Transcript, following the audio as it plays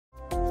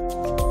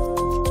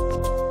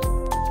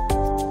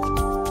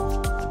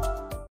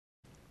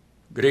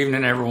Good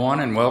evening, everyone,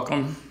 and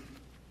welcome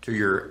to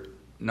your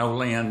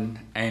NOLIN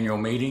annual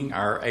meeting,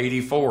 our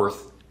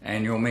 84th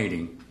annual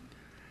meeting.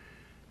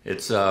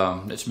 It's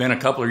been a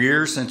couple of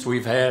years since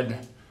we've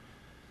had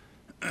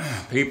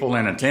people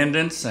in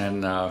attendance,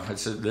 and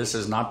this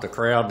is not the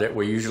crowd that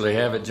we usually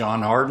have at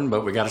John Hardin,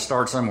 but we got to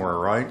start somewhere,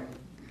 right?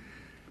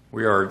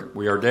 We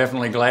are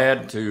definitely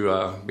glad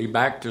to be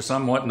back to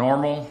somewhat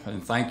normal,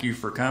 and thank you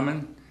for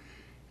coming.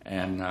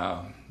 And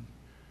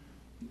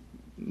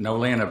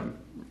NOLIN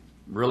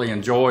really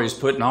enjoys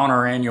putting on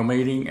our annual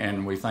meeting,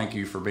 and we thank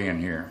you for being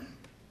here.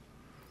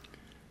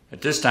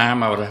 At this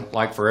time, I would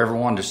like for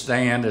everyone to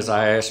stand as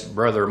I ask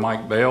Brother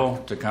Mike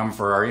Bell to come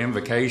for our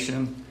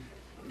invocation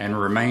and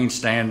remain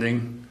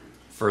standing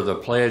for the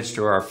pledge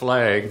to our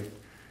flag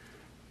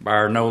by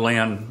our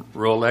NOLIN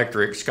Rural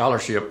Electric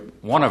Scholarship,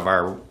 one of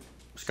our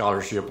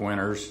scholarship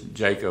winners,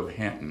 Jacob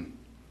Hinton.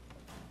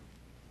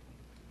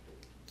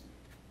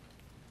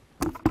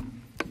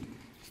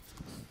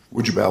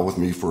 Would you bow with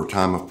me for a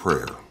time of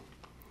prayer?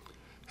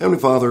 Heavenly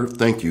Father,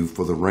 thank you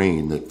for the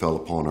rain that fell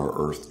upon our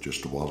earth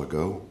just a while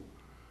ago.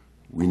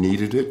 We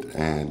needed it,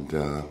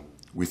 and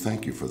we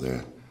thank you for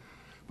that.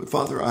 But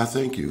Father, I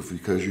thank you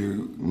because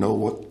you know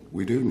what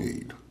we do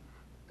need,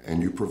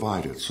 and you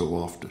provide it so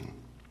often.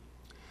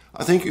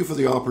 I thank you for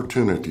the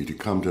opportunity to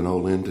come to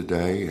NOLIN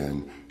today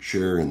and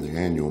share in the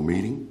annual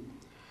meeting.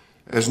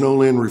 As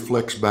NOLIN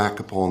reflects back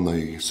upon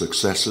the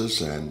successes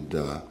and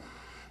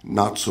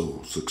not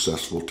so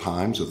successful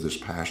times of this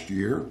past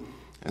year,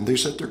 and they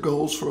set their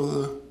goals for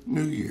the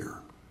new year.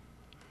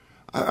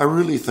 I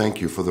really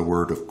thank you for the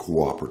word of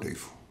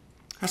cooperative.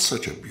 That's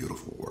such a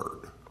beautiful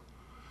word.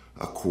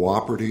 A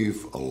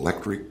cooperative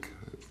electric,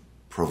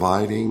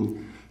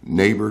 providing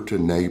neighbor to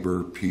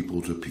neighbor,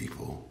 people to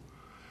people.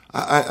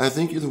 I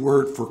thank you the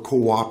word for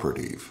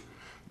cooperative,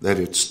 that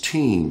it's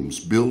teams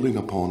building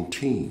upon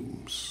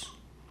teams.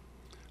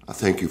 I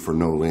thank you for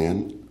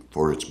NOLIN,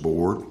 for its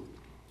board,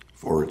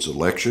 for its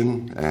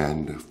election,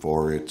 and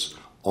for its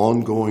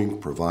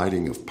ongoing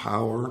providing of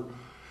power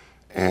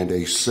and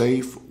a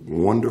safe,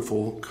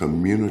 wonderful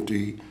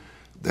community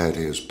that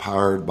is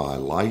powered by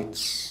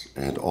lights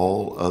and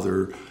all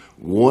other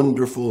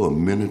wonderful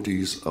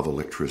amenities of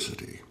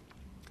electricity.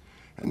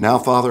 And now,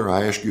 Father,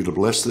 I ask you to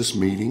bless this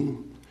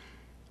meeting.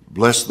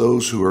 Bless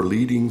those who are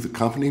leading the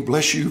company.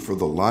 Bless you for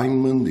the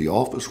linemen, the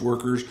office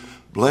workers.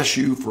 Bless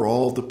you for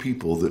all the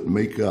people that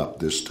make up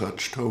this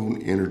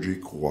Touchtone Energy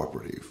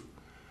Cooperative.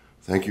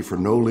 Thank you for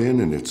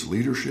NOLIN and its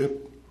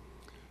leadership.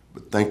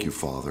 But thank you,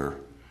 Father,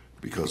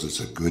 because it's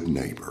a good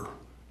neighbor.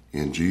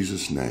 In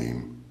Jesus'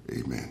 name,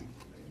 amen.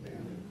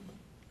 Amen.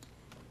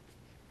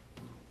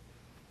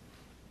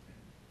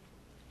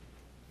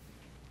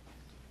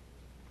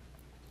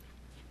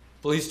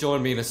 Please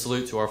join me in a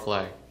salute to our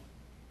flag.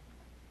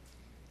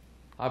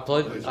 I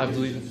pledge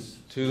allegiance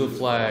to the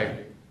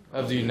flag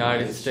of the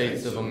United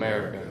States of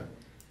America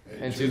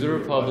and to the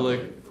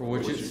republic for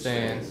which it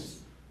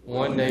stands,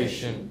 one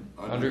nation,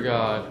 under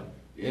God,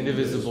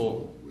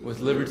 indivisible, with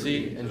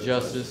liberty and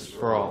justice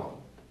for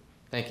all.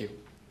 Thank you.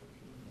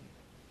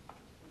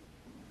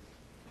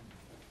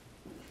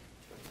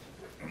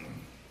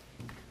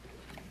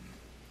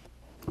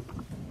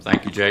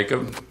 Thank you,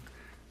 Jacob.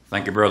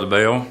 Thank you, Brother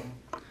Bell.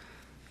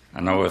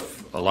 I know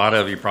if a lot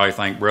of you probably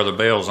think Brother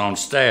Bell's on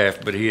staff,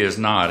 but he is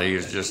not. He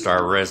is just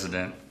our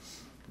resident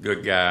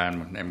good guy,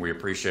 and we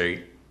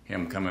appreciate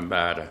him coming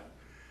by to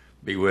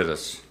be with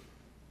us.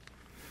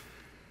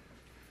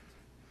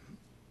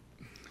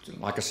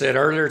 Like I said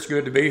earlier, it's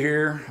good to be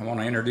here. I want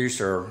to introduce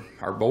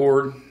our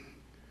board.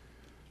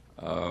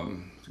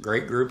 It's a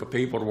great group of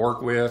people to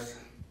work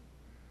with.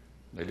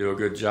 They do a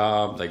good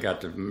job. They got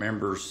the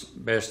members'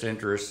 best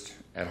interest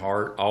at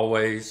heart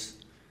always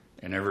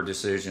in every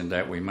decision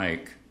that we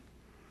make.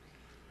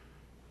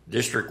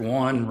 District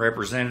 1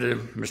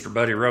 Representative, Mr.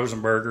 Buddy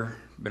Rosenberger,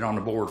 been on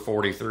the board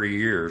 43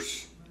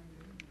 years.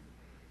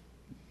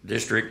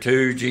 District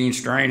 2, Gene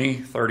Straney,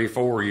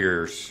 34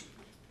 years.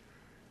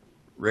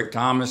 Rick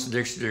Thomas,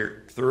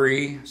 District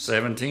 3,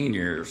 17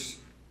 years.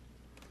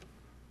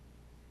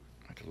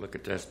 I have to look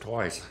at that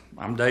twice.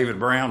 I'm David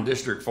Brown,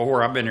 District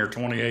 4. I've been here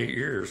 28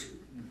 years.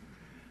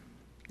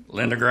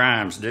 Linda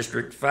Grimes,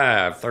 District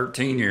 5,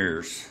 13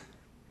 years.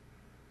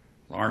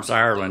 Lawrence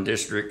Ireland,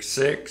 District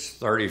 6,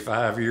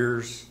 35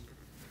 years.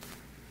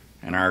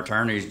 And our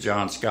attorneys,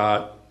 John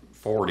Scott,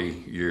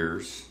 40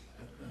 years.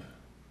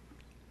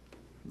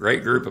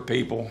 Great group of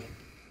people.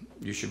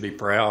 You should be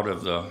proud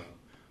of the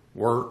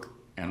work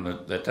and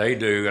that they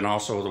do, and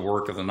also the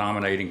work of the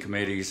nominating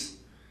committees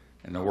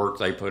and the work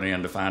they put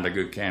in to find a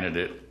good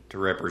candidate to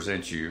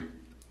represent you.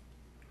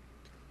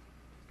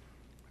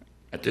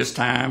 At this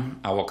time,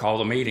 I will call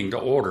the meeting to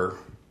order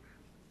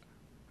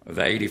of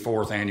the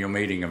 84th annual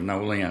meeting of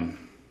NOLIN.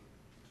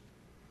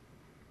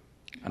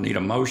 I need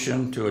a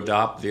motion to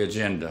adopt the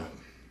agenda.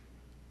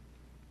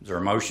 Is there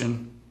a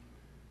motion?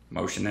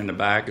 Motion in the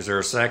back. Is there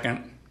a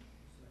second?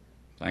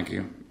 Thank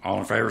you. All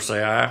in favor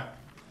say aye.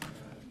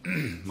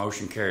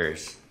 Motion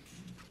carries.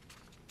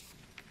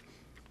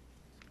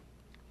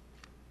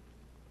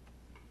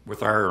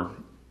 With our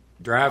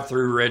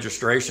drive-through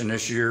registration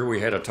this year, we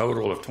had a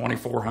total of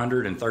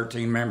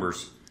 2,413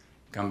 members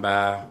come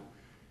by,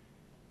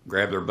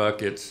 grab their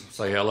buckets,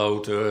 say hello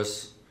to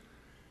us,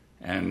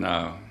 and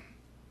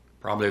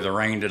probably the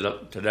rain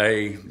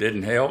today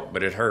didn't help,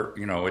 but it hurt.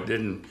 You know, it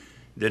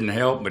didn't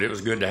help, but it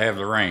was good to have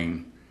the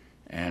rain.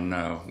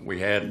 And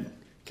we had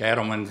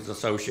Cattlemen's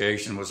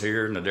Association was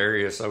here, and the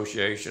Dairy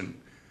Association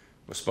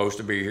was supposed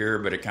to be here,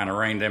 but it kind of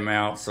rained them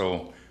out.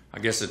 So I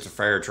guess it's a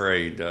fair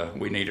trade.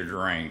 We needed the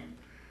rain.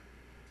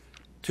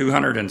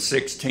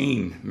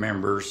 216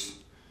 members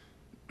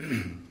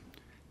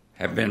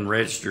have been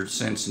registered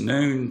since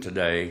noon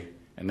today,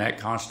 and that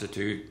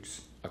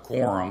constitutes a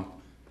quorum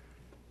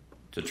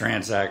to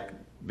transact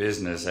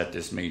business at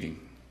this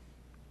meeting.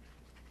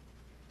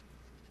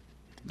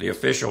 The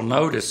official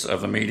notice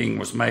of the meeting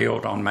was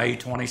mailed on May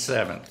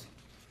 27th.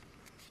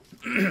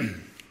 The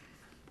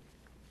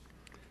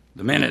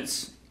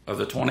minutes of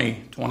the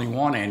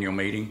 2021 annual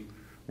meeting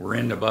were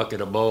in the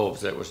bucket of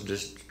bulbs that was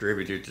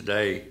distributed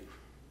today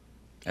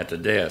at the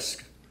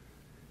desk.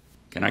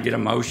 Can I get a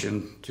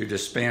motion to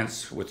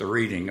dispense with the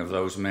reading of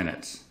those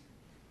minutes?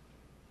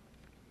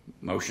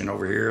 Motion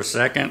over here, a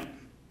second.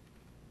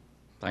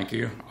 Thank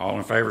you. All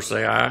in favor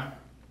say aye.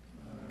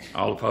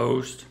 All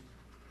opposed?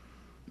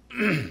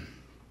 I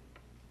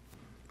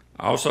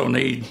also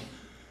need,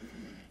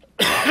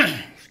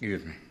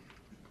 excuse me.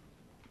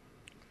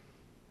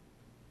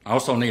 I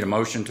also need a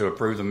motion to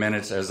approve the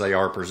minutes as they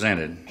are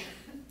presented.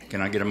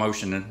 Can I get a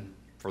motion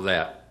for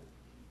that?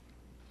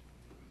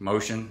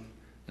 Motion.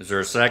 Is there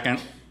a second?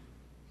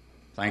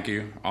 Thank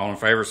you. All in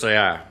favor say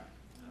aye.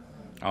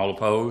 All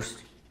opposed?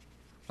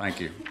 Thank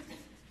you.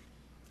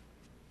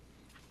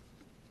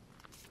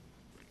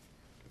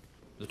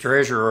 The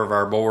treasurer of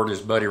our board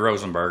is Buddy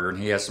Rosenberger, and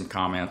he has some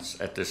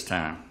comments at this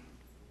time.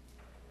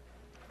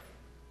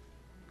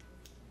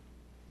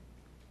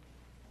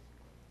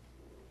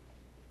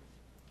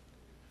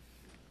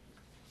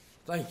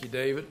 Thank you,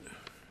 David.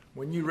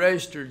 When you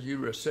registered, you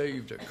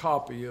received a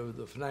copy of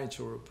the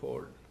financial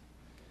report.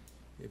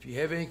 If you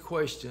have any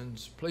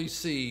questions, please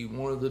see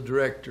one of the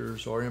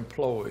directors or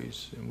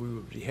employees, and we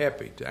would be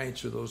happy to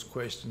answer those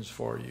questions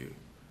for you.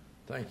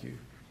 Thank you.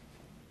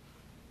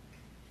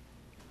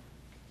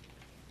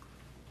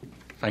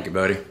 Thank you,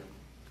 Buddy.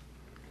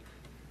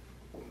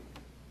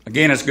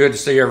 Again, it's good to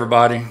see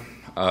everybody.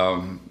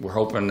 We're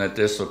hoping that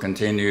this will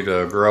continue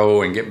to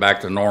grow and get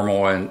back to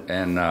normal,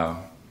 and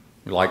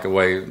we like the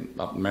way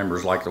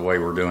members like the way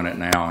we're doing it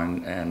now.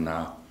 And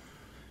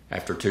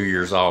after 2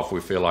 years off,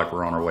 we feel like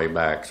we're on our way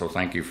back. So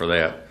thank you for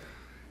that.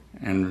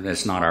 And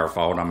it's not our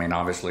fault. I mean,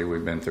 obviously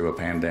we've been through a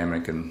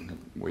pandemic, and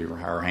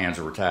our hands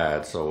are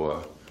tied.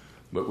 So,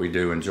 but we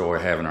do enjoy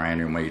having our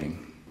annual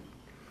meeting.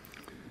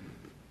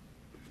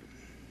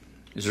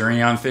 Is there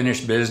any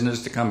unfinished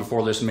business to come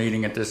before this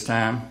meeting at this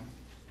time?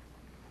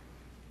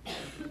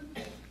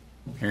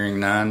 Hearing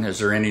none, is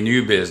there any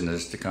new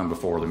business to come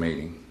before the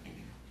meeting?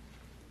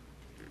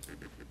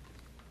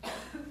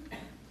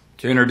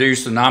 To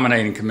introduce the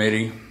nominating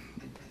committee,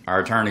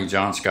 our attorney,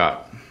 John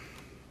Scott.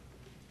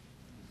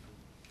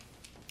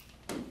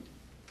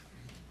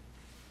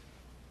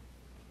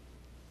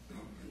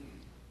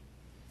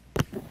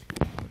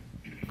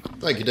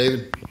 Thank you,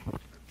 David.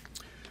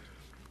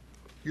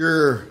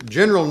 Your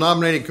general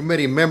nominating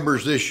committee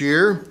members this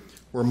year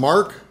were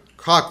Mark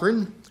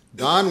Cochran,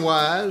 Don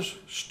Wise,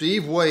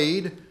 Steve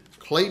Wade,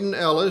 Clayton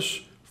Ellis,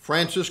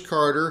 Francis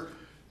Carter,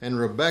 and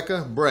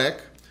Rebecca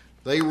Breck.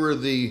 They were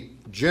the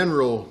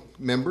general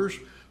members.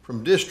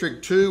 From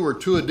District 2 were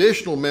two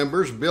additional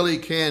members, Billy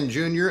Cann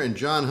Jr. and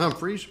John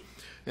Humphreys.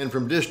 And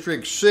from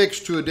District 6,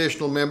 two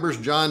additional members,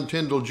 John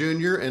Tyndall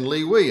Jr. and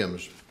Lee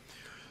Williams.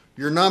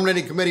 Your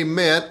nominating committee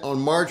met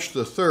on March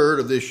the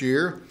 3rd of this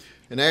year,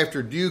 and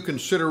after due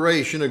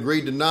consideration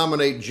agreed to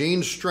nominate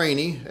Gene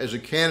Straney as a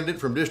candidate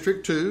from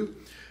District 2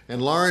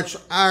 and Lawrence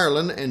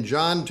Ireland and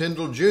John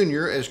Tyndall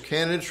Jr. as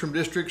candidates from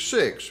District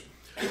 6.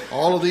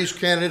 All of these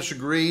candidates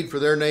agreed for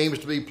their names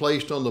to be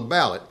placed on the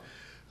ballot.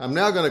 I'm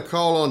now going to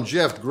call on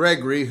Jeff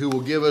Gregory, who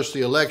will give us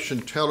the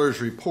election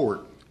teller's report.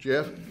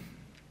 Jeff?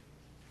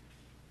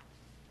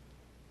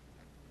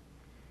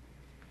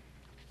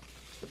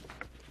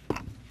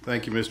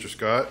 Thank you, Mr.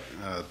 Scott.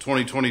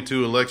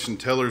 2022 election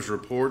tellers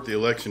report. The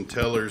election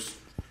tellers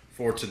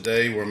for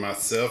today were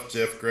myself,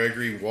 Jeff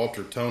Gregory,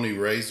 Walter Tony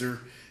Razor,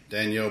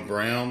 Danielle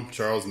Brown,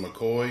 Charles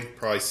McCoy,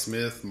 Price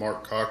Smith,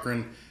 Mark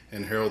Cochran,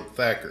 and Harold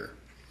Thacker.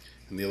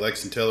 And the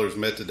election tellers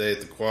met today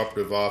at the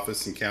cooperative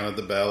office and counted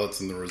the ballots,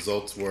 and the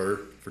results were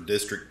for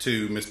District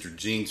 2, Mr.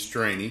 Gene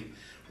Straney,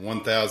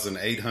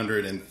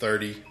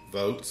 1,830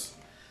 votes.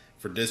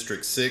 For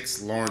District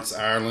 6, Lawrence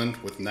Ireland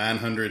with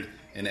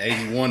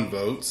 981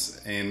 votes,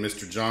 and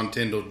Mr. John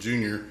Tyndall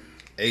Jr.,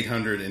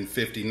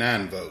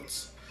 859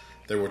 votes.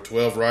 There were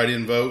 12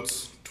 write-in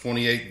votes,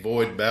 28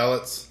 void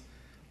ballots,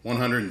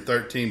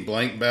 113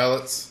 blank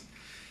ballots.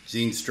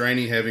 Gene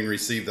Straney, having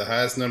received the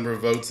highest number of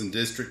votes in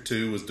District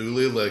 2, was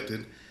duly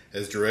elected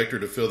as director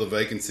to fill the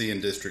vacancy in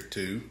District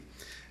 2.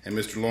 And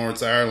Mr.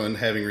 Lawrence Ireland,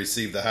 having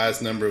received the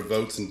highest number of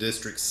votes in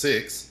District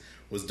 6,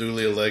 was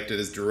duly elected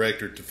as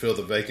director to fill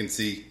the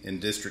vacancy in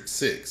District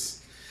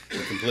 6.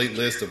 The complete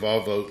list of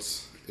all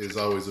votes is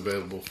always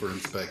available for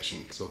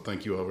inspection. So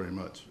thank you all very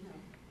much.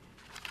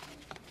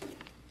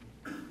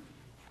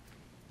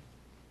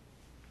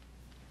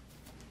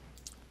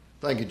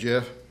 Thank you,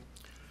 Jeff.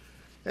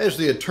 As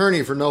the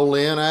attorney for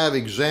NOLIN, I have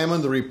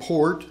examined the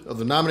report of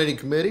the nominating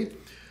committee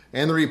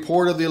and the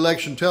report of the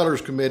election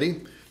tellers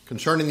committee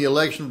concerning the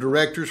election of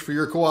directors for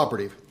your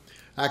cooperative.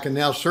 I can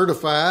now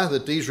certify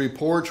that these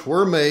reports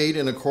were made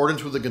in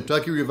accordance with the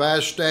Kentucky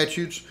Revised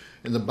Statutes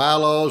and the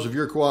bylaws of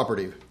your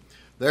cooperative.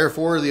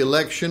 Therefore, the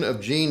election of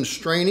Gene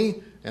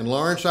Straney and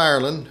Lawrence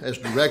Ireland as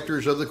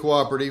directors of the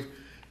cooperative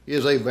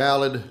is a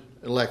valid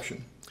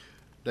election.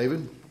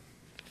 David?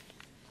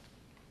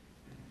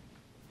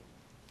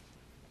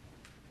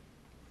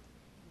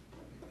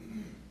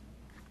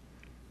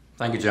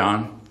 Thank you,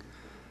 John.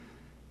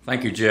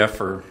 Thank you, Jeff,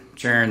 for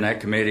chairing that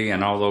committee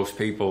and all those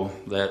people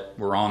that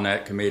were on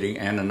that committee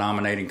and the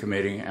nominating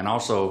committee. And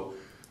also,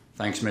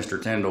 thanks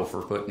Mr. Tyndall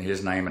for putting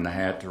his name in the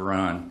hat to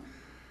run.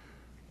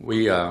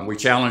 We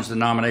challenge the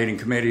nominating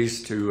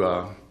committees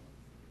to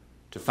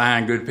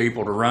find good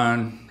people to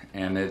run,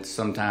 and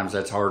sometimes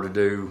that's hard to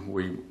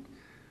do.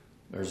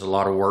 There's a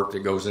lot of work that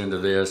goes into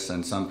this,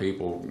 and some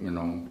people,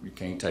 you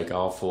can't take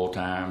off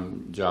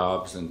full-time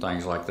jobs and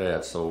things like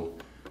that. So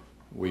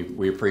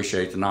we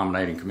appreciate the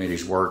nominating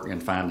committee's work in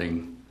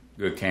finding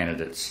good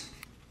candidates.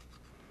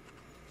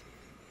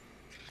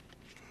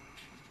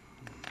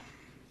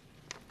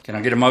 Can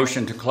I get a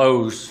motion to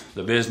close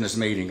the business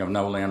meeting of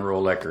NOLIN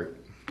Rural Electric?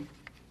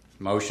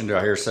 Motion, do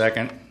I hear a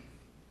second?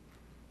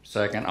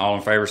 Second. All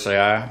in favor say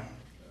aye.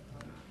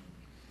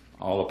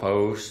 All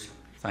opposed?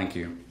 Thank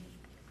you.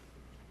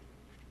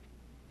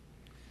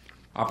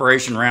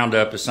 Operation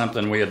Roundup is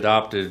something we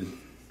adopted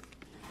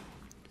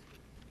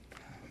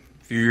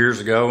a few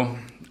years ago,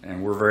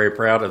 and we're very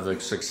proud of the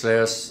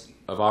success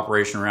of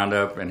Operation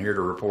Roundup, and here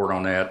to report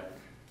on that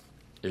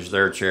is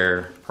their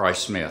chair, Price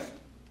Smith.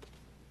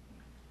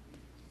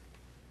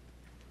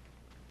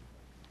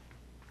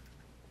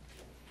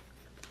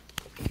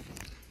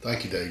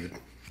 Thank you, David.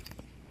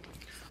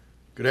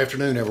 Good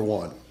afternoon,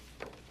 everyone.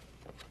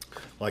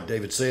 Like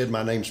David said,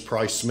 my name's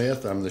Price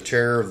Smith. I'm the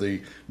chair of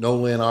the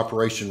NOLIN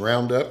Operation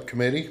Roundup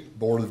Committee,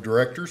 Board of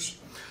Directors.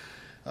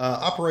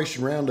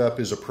 Operation Roundup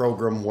is a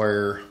program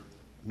where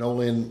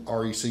NOLIN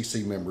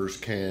RECC members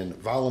can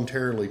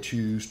voluntarily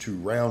choose to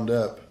round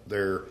up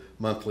their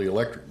monthly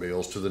electric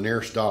bills to the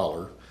nearest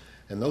dollar,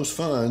 and those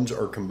funds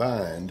are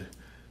combined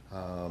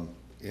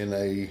in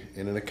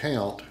an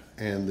account,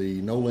 and the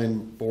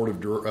NOLIN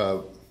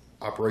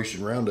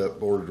Operation Roundup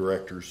Board of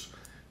Directors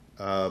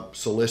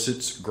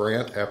solicits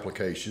grant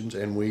applications,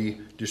 and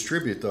we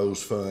distribute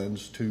those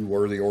funds to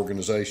worthy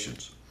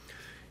organizations.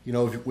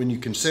 When you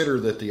consider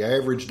that the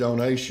average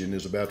donation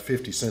is about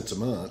 50 cents a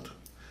month,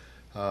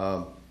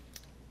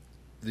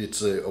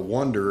 it's a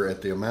wonder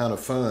at the amount of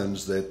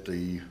funds that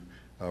the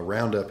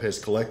Roundup has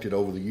collected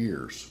over the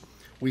years.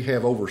 We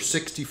have over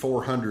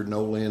 6,400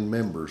 NOLIN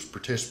members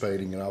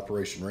participating in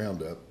Operation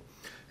Roundup,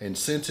 and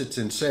since its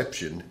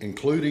inception,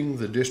 including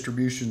the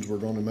distributions we're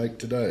going to make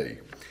today,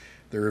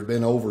 there have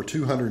been over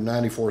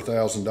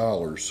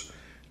 $294,000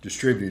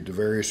 distributed to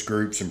various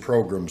groups and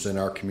programs in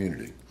our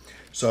community.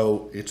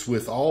 So it's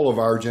with all of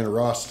our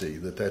generosity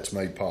that that's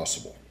made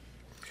possible.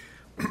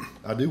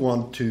 I do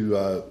want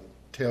to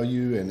tell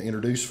you and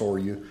introduce for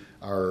you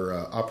our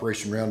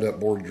Operation Roundup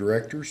Board of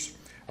Directors.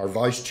 Our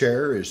Vice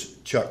Chair is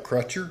Chuck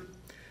Crutcher.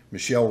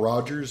 Michelle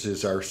Rogers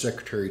is our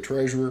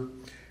Secretary-Treasurer.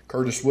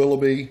 Curtis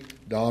Willoughby,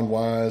 Don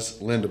Wise,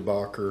 Linda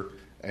Bacher,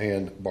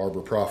 and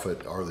Barbara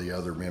Prophet are the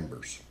other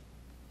members.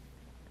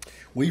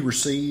 We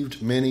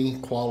received many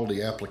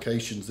quality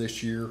applications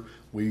this year.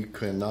 We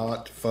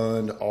cannot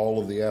fund all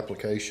of the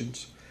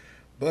applications,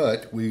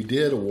 but we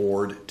did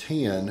award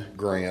 10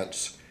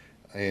 grants,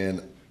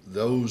 and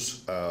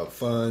those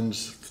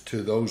funds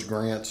to those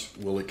grants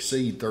will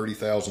exceed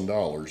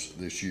 $30,000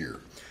 this year.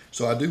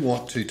 So I do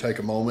want to take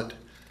a moment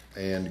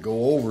and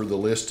go over the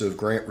list of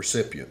grant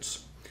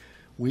recipients.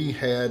 We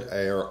had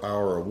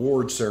our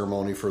award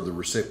ceremony for the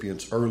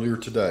recipients earlier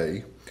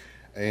today,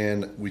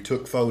 and we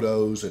took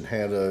photos and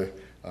had a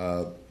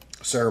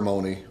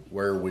ceremony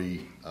where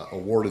we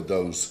awarded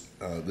those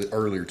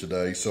earlier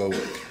today. So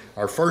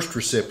our first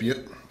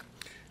recipient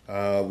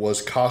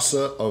was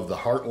CASA of the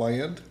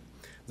Heartland.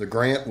 The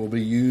grant will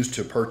be used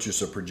to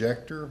purchase a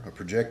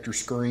projector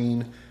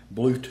screen,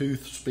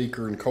 Bluetooth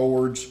speaker and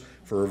cords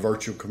for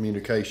virtual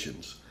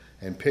communications.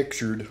 And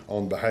pictured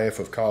on behalf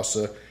of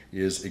CASA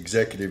is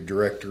Executive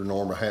Director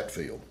Norma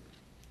Hatfield.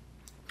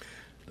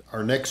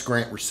 Our next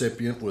grant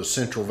recipient was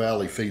Central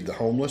Valley Feed the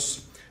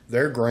Homeless.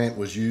 Their grant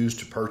was used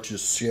to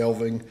purchase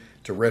shelving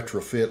to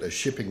retrofit a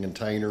shipping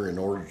container in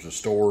order to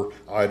store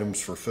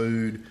items for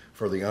food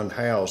for the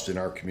unhoused in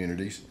our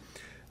communities.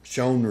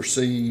 Shown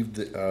received,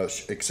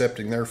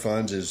 accepting their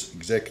funds, is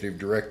Executive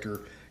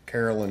Director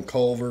Carolyn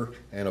Culver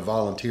and a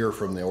volunteer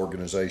from the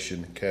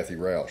organization, Kathy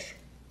Roush.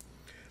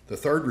 The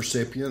third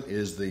recipient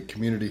is the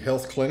Community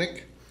Health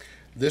Clinic.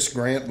 This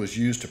grant was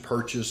used to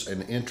purchase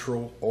an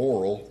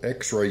intraoral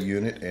x-ray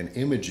unit and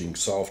imaging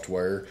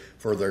software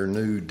for their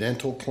new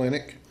dental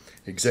clinic.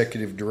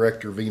 Executive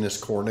Director Venus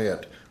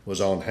Cornett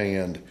was on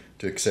hand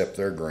to accept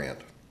their grant.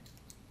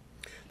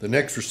 The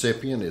next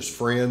recipient is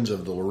Friends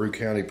of the LaRue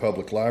County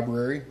Public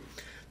Library.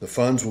 The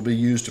funds will be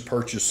used to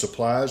purchase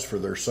supplies for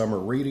their summer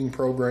reading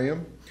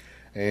program,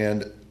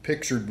 and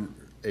pictured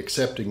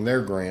accepting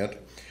their grant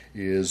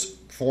is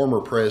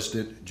former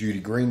President Judy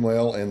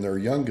Greenwell and their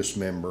youngest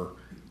member,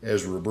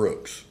 Ezra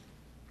Brooks.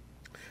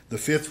 The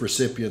fifth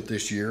recipient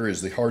this year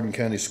is the Hardin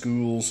County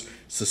Schools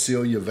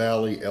Cecilia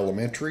Valley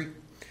Elementary.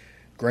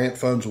 Grant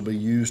funds will be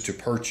used to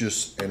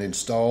purchase and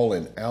install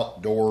an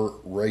outdoor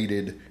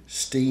rated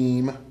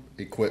STEAM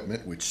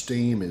equipment, which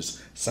STEAM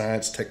is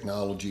Science,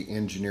 Technology,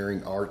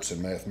 Engineering, Arts,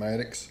 and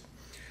Mathematics.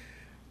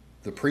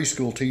 The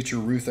preschool teacher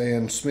Ruth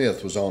Ann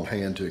Smith was on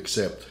hand to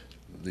accept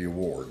the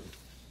award.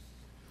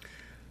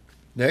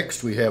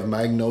 Next, we have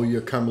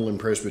Magnolia Cumberland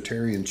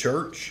Presbyterian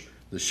Church,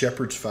 the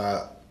Shepherd's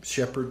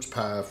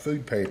Pie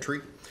Food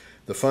Pantry.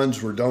 The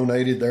funds were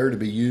donated there to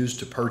be used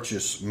to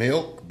purchase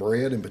milk,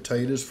 bread, and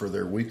potatoes for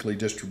their weekly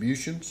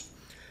distributions.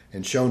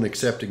 And shown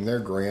accepting their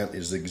grant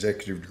is the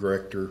Executive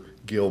Director,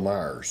 Gil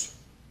Myers.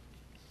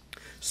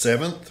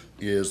 Seventh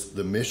is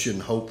the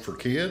Mission Hope for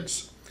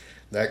Kids.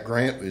 That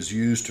grant is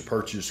used to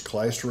purchase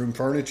classroom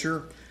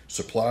furniture,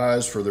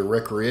 supplies for their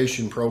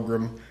recreation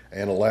program,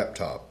 and a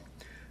laptop.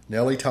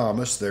 Nellie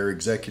Thomas, their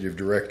Executive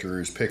Director,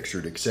 is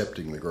pictured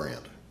accepting the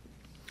grant.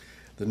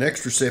 The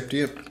next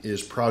recipient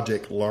is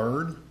Project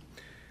Learn.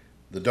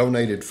 The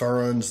donated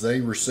funds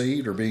they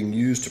received are being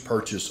used to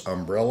purchase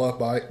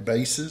umbrella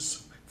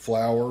bases,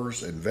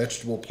 flowers, and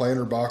vegetable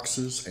planter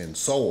boxes and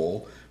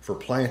soil for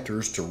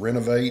planters to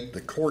renovate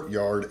the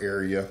courtyard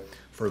area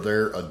for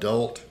their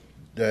adult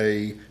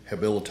day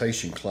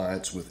habilitation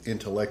clients with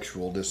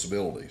intellectual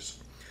disabilities.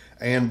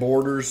 Ann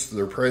Borders,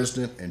 their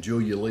president, and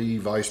Julia Lee,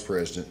 vice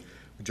president,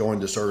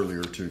 joined us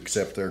earlier to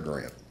accept their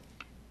grant.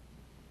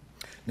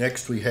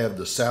 Next, we have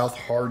the South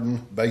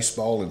Hardin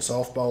Baseball and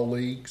Softball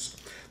Leagues.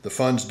 The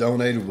funds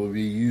donated will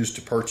be used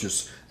to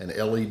purchase an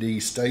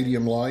LED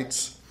stadium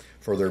lights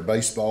for their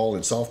baseball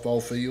and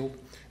softball field,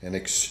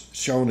 and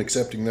shown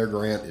accepting their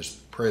grant is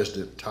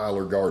President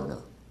Tyler Gardner.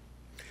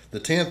 The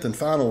 10th and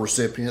final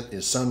recipient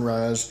is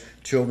Sunrise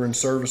Children's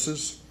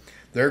Services.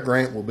 Their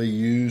grant will be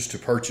used to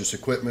purchase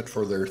equipment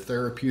for their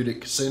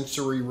therapeutic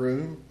sensory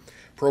room.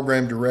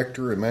 Program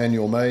Director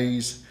Emmanuel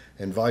Mays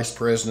and Vice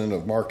President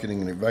of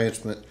Marketing and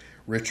Advancement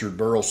Richard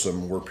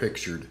Burleson were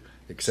pictured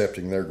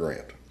accepting their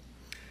grant.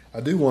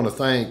 I do want to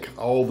thank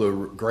all the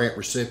grant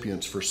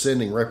recipients for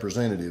sending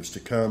representatives to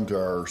come to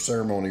our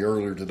ceremony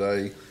earlier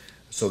today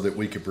so that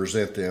we could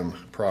present them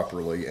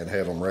properly and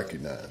have them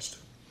recognized.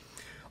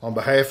 On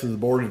behalf of the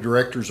Board of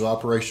Directors of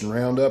Operation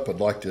Roundup, I'd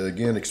like to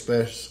again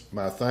express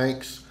my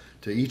thanks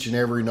to each and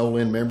every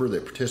NOLIN member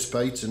that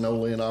participates in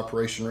NOLIN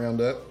Operation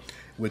Roundup.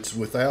 It's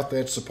without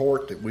that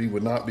support that we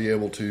would not be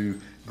able to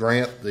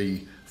grant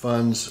the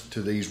funds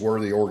to these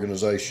worthy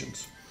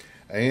organizations.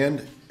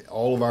 And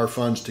all of our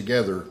funds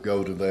together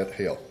go to that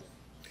help.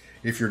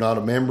 If you're not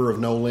a member of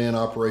NOLIN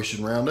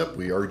Operation Roundup,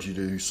 we urge you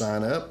to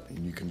sign up,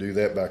 and you can do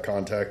that by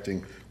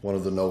contacting one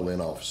of the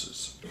NOLIN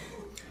offices.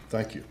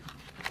 Thank you.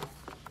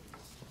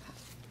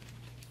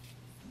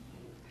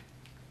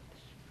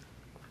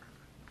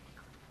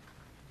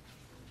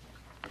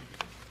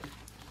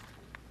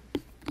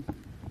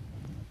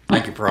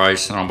 Thank you,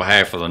 Price. And on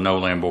behalf of the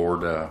NOLIN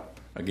Board,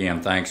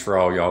 again, thanks for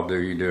all y'all do.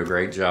 You do a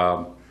great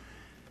job,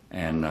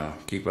 and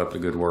keep up the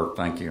good work.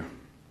 Thank you.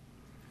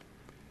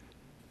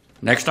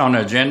 Next on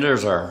the agenda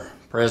is our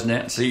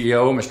President and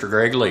CEO, Mr.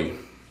 Greg Lee.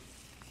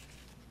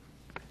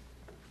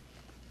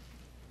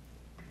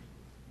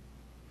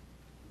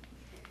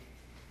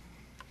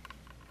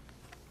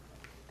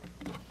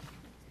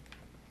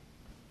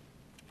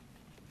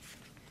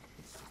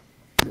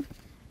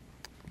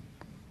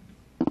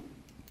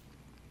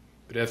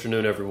 Good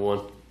afternoon, everyone.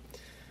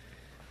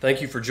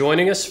 Thank you for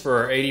joining us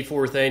for our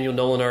 84th annual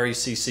NOLIN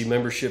RECC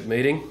membership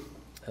meeting.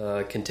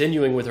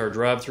 Continuing with our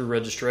drive-through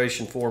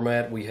registration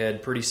format, we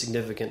had pretty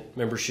significant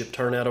membership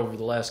turnout over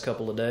the last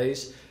couple of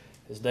days.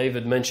 As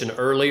David mentioned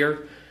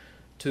earlier,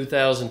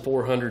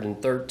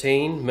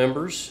 2,413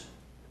 members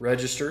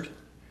registered.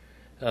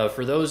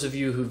 For those of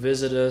you who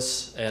visit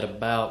us at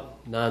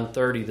about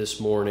 9:30 this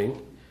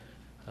morning,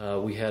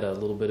 we had a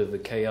little bit of a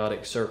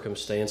chaotic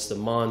circumstance. The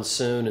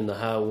monsoon and the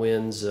high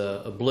winds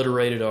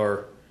obliterated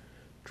our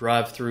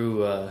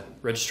drive-through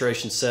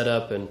registration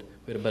setup, and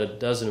we had about a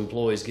dozen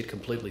employees get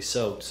completely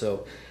soaked.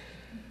 So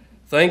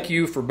thank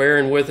you for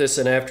bearing with us,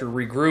 and after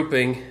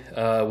regrouping,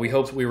 we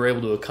hope we were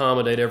able to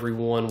accommodate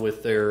everyone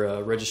with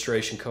their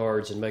registration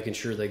cards and making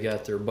sure they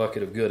got their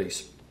bucket of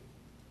goodies.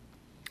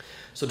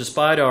 So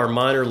despite our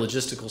minor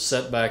logistical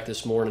setback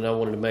this morning, I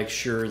wanted to make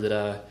sure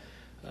that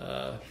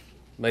I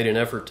made an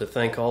effort to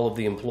thank all of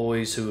the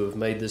employees who have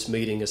made this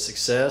meeting a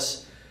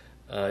success.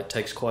 It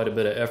takes quite a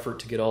bit of effort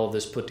to get all of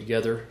this put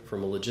together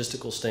from a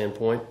logistical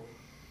standpoint.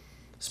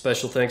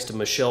 Special thanks to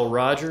Michelle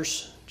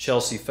Rogers,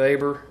 Chelsea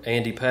Faber,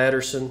 Andy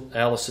Patterson,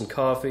 Allison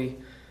Coffey,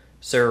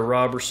 Sarah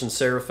Robertson,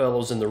 Sarah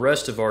Fellows, and the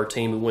rest of our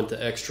team who went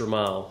the extra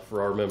mile for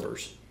our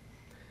members.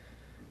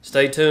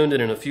 Stay tuned,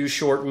 and in a few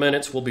short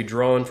minutes we'll be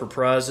drawing for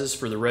prizes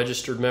for the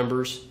registered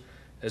members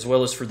as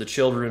well as for the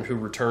children who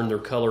returned their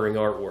coloring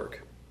artwork.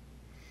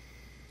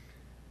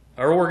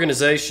 Our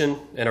organization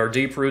and our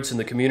deep roots in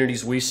the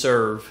communities we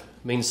serve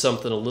means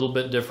something a little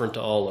bit different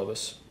to all of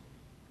us.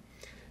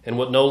 And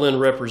what NOLIN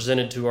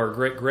represented to our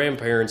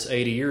great-grandparents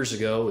 80 years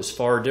ago is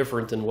far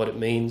different than what it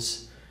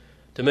means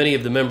to many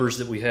of the members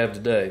that we have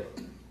today.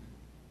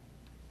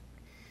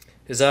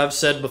 As I've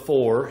said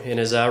before, and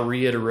as I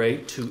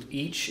reiterate to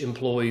each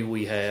employee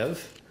we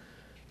have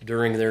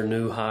during their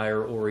new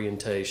hire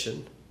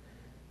orientation,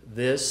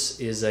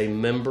 this is a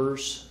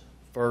members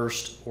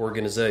first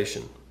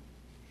organization.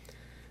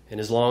 And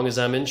as long as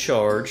I'm in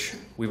charge,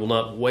 we will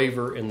not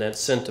waver in that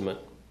sentiment.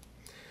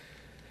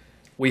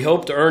 We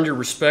hope to earn your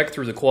respect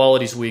through the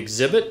qualities we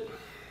exhibit: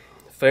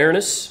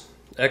 fairness,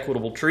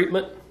 equitable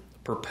treatment,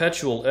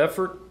 perpetual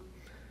effort,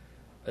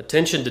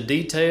 attention to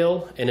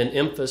detail, and an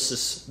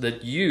emphasis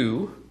that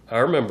you,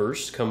 our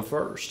members, come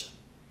first.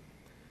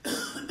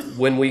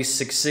 When we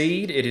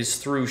succeed, it is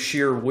through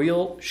sheer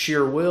will,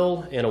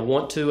 and a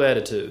want-to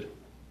attitude.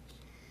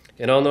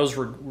 And on those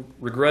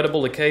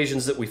regrettable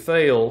occasions that we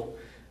fail,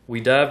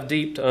 we dive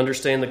deep to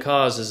understand the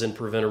causes and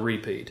prevent a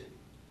repeat.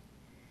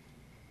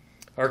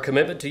 Our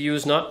commitment to you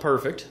is not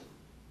perfect,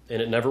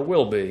 and it never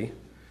will be,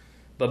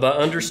 but by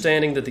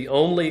understanding that the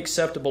only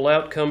acceptable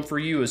outcome for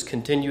you is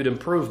continued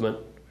improvement,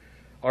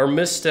 our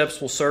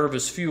missteps will serve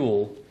as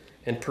fuel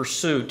in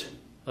pursuit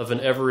of an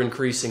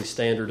ever-increasing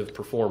standard of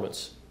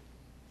performance.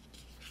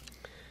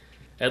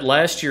 At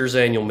last year's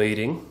annual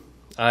meeting,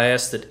 I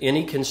asked that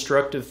any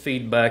constructive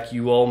feedback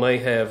you all may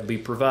have be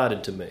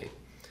provided to me.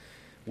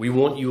 We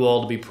want you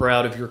all to be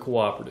proud of your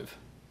cooperative.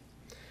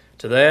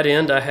 To that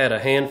end, I had a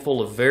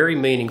handful of very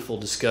meaningful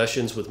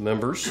discussions with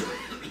members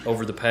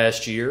over the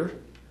past year,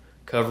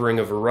 covering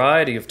a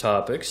variety of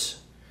topics.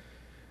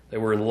 They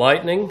were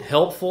enlightening,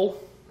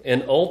 helpful,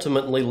 and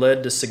ultimately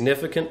led to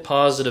significant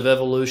positive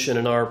evolution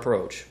in our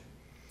approach.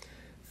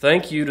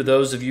 Thank you to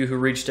those of you who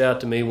reached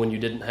out to me when you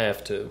didn't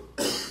have to.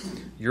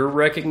 Your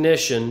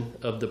recognition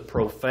of the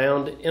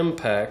profound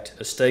impact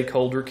a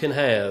stakeholder can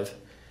have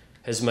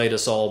has made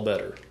us all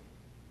better.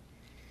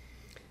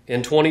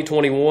 In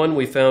 2021,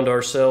 we found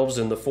ourselves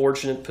in the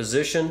fortunate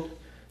position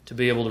to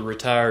be able to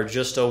retire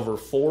just over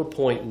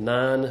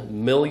 $4.9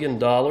 million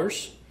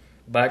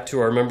back to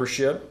our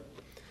membership.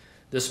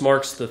 This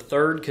marks the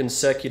third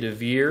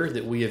consecutive year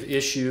that we have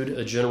issued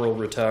a general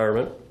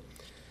retirement,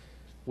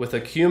 with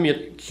a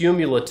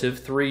cumulative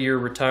 3-year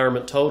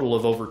retirement total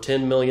of over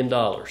 $10 million.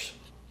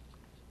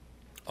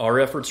 Our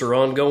efforts are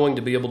ongoing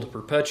to be able to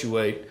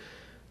perpetuate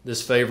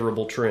this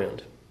favorable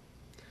trend.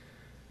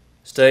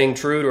 Staying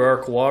true to our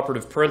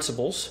cooperative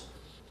principles,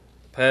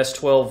 the past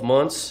 12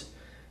 months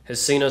has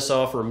seen us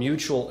offer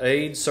mutual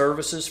aid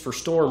services for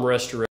storm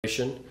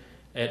restoration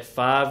at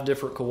 5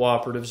 different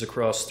cooperatives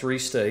across 3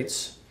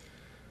 states.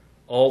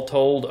 All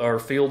told, our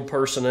field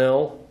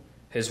personnel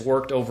has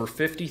worked over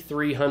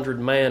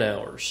 5,300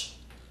 man-hours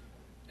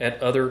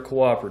at other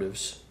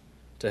cooperatives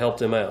to help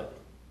them out.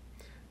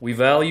 We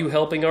value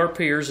helping our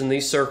peers in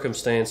these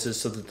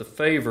circumstances so that the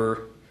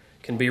favor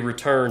can be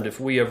returned if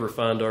we ever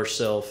find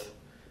ourselves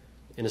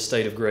in a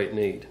state of great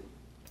need.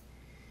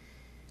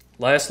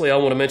 Lastly, I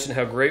want to mention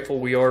how grateful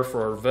we are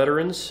for our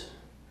veterans.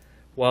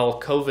 While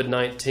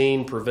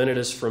COVID-19 prevented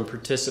us from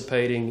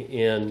participating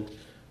in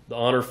the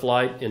honor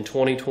flight in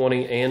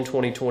 2020 and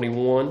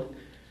 2021,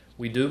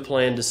 we do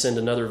plan to send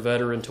another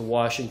veteran to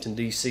Washington,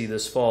 D.C.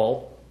 this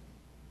fall.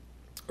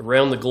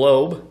 Around the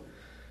globe,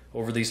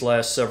 over these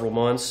last several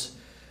months,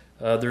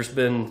 there's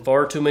been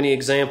far too many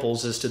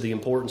examples as to the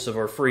importance of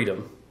our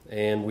freedom,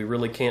 and we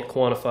really can't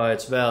quantify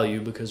its value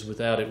because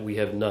without it we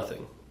have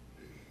nothing.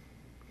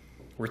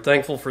 We're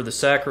thankful for the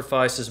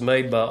sacrifices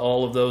made by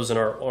all of those in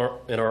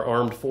our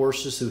armed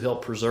forces who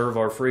help preserve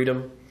our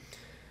freedom.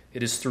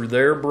 It is through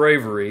their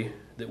bravery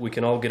that we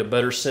can all get a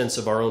better sense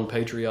of our own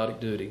patriotic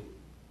duty.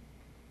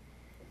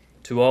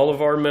 To all of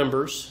our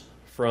members,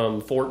 from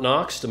Fort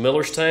Knox to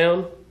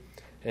Millerstown,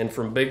 and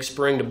from Big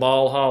Spring to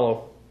Ball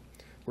Hollow,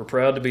 we're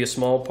proud to be a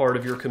small part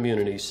of your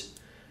communities.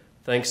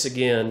 Thanks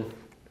again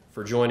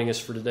for joining us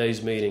for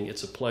today's meeting.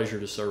 It's a pleasure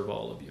to serve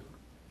all of you.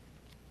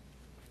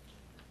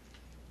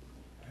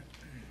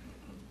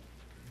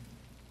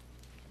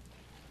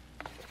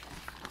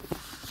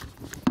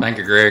 Thank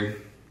you, Greg.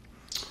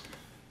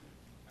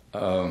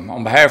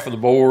 On behalf of the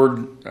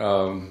board,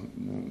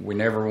 we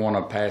never want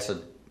to pass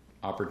an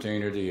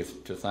opportunity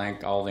to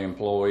thank all the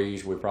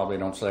employees. We probably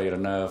don't say it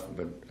enough,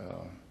 but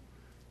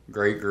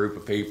great group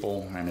of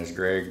people, and as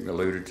Greg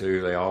alluded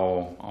to, they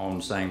all on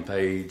the same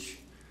page,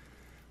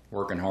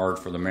 working hard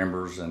for the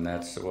members, and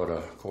that's what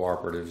a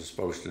cooperative is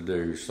supposed to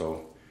do.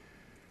 So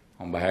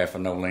on behalf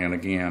of NOLIN,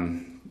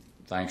 again,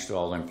 thanks to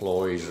all the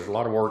employees. There's a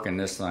lot of work in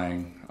this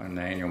thing, in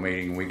the annual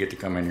meeting. We get to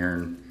come in here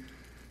and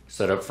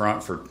sit up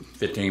front for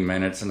 15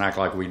 minutes and act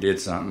like we did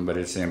something, but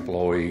it's the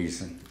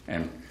employees,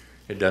 and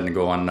it doesn't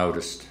go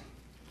unnoticed.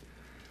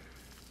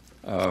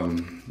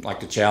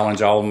 Like to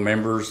challenge all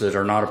members that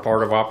are not a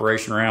part of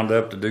Operation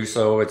Roundup to do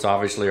so. It's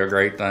obviously a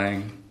great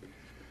thing.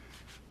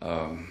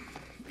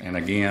 And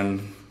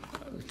again,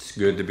 it's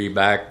good to be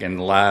back and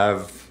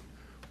live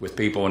with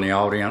people in the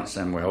audience,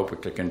 and we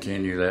hope to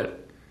continue that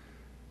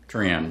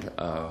trend.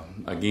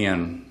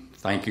 Again,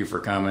 thank you for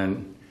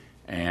coming,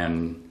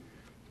 and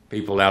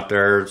people out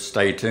there,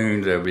 stay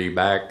tuned. They'll be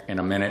back in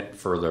a minute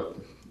for the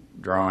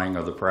drawing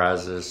of the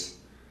prizes,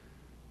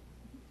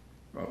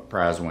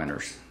 prize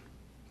winners.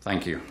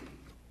 Thank you.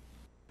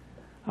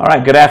 All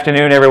right, good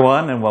afternoon,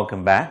 everyone, and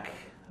welcome back.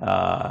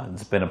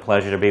 It's been a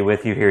pleasure to be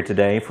with you here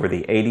today for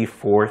the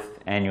 84th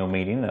annual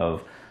meeting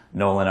of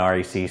NOLIN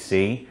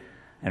RECC,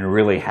 and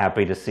really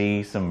happy to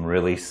see some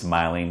really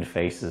smiling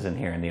faces in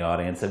here in the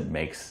audience. It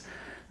makes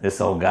this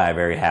old guy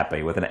very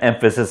happy. With an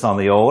emphasis on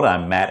the old,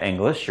 I'm Matt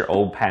English, your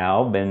old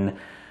pal. Been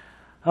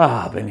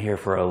here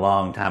for a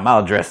long time.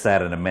 I'll address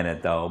that in a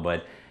minute, though,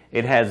 but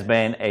it has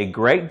been a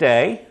great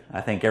day.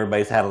 I think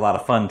everybody's had a lot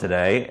of fun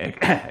today,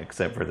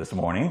 except for this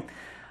morning.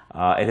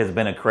 It has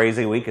been a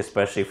crazy week,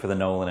 especially for the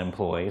NOLIN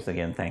employees.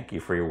 Again, thank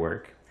you for your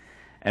work.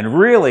 And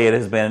really, it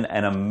has been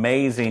an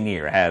amazing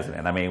year, hasn't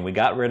it? I mean, we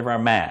got rid of our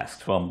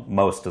masks, well,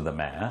 most of the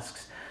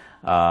masks.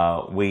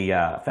 We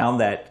found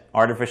that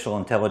artificial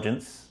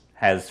intelligence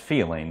has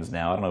feelings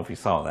now. I don't know if you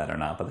saw that or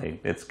not, but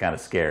it's kind of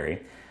scary.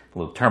 A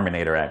little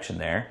Terminator action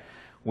there.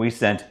 We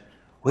sent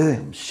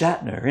William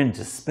Shatner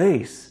into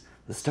space,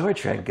 the Star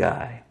Trek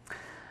guy.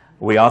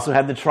 We also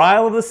had the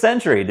trial of the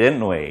century,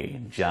 didn't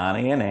we?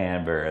 Johnny and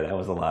Amber. That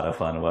was a lot of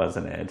fun,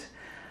 wasn't it?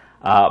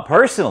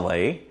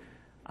 Personally,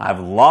 I've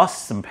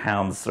lost some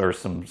pounds or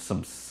some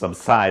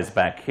size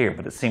back here,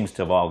 but it seems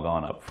to have all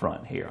gone up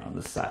front here on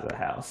this side of the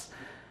house.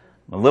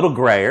 I'm a little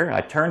grayer.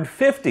 I turned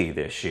 50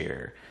 this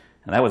year,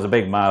 and that was a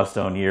big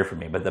milestone year for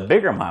me. But the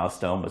bigger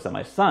milestone was that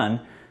my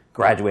son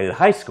graduated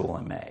high school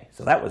in May.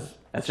 So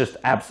that's just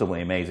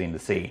absolutely amazing to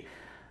see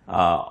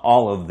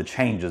all of the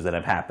changes that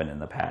have happened in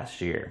the past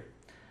year.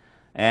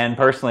 And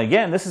personally,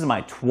 again, this is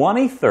my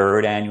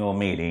 23rd annual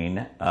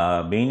meeting,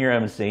 being your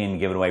MC and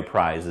giving away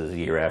prizes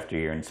year after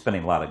year and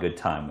spending a lot of good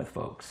time with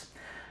folks.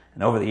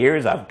 And over the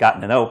years, I've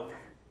gotten to know,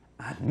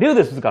 I knew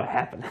this was going to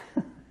happen,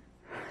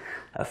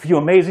 a few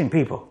amazing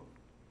people.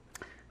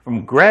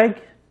 From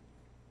Greg,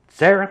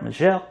 Sarah,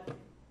 Michelle,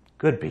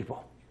 good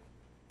people.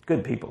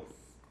 Good people.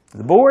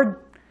 The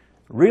board,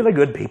 really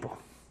good people.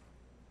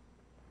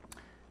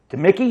 To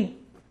Mickey,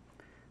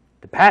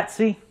 to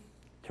Patsy,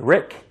 to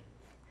Rick,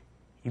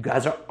 you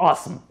guys are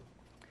awesome.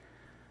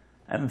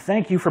 And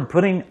thank you for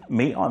putting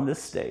me on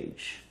this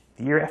stage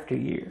year after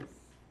year.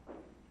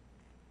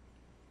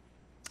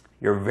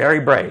 You're very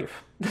brave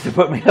to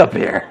put me up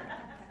here.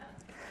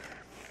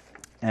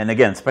 And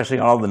again, especially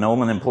all the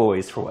NOLIN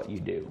employees for what you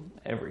do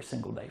every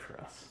single day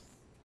for us.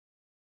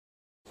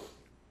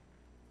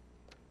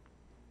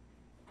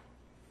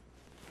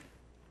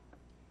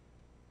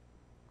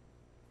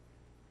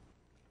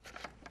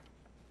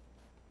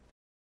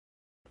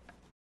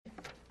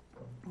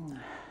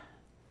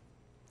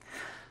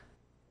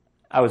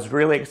 I was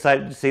really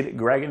excited to see that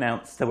Greg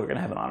announced that we're going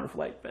to have an Honor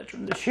Flight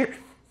veteran this year.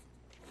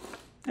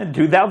 In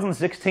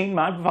 2016,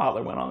 my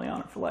father went on the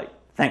Honor Flight,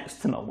 thanks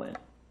to NOLIN.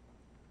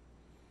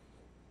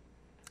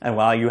 And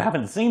while you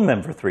haven't seen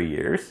them for 3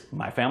 years,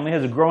 my family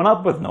has grown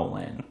up with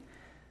NOLIN.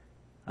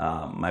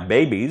 My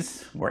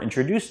babies were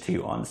introduced to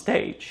you on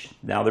stage.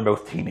 Now they're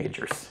both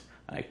teenagers.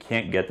 I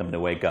can't get them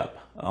to wake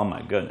up. Oh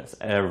my goodness,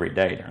 every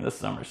day during the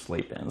summer,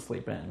 sleep in,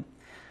 sleep in.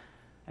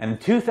 And in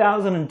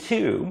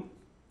 2002,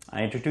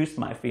 I introduced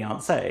my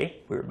fiancée.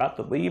 We were about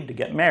to leave to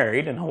get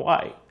married in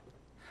Hawaii.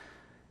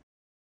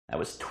 That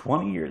was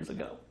 20 years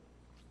ago.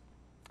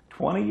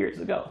 20 years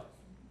ago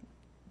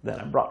that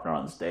I brought her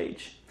on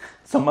stage.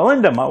 So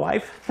Melinda, my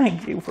wife,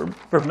 thank you for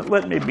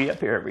letting me be up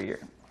here every year.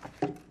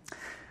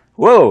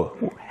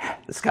 Whoa,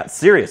 this got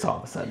serious all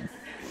of a sudden.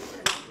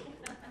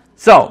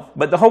 So,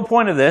 but the whole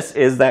point of this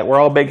is that we're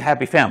all a big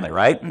happy family,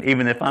 right?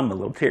 Even if I'm a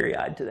little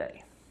teary-eyed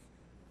today.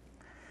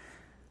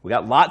 We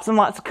got lots and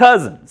lots of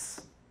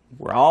cousins.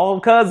 We're all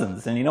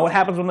cousins, and you know what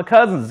happens when the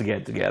cousins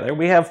get together?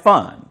 We have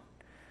fun.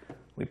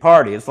 We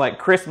party. It's like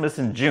Christmas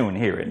in June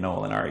here at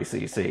NOLIN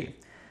RECC.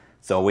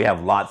 So we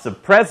have lots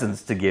of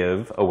presents to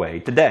give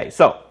away today.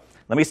 So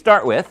let me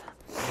start with,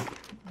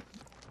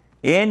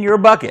 in your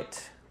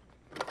bucket,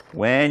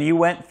 when you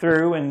went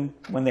through and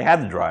when they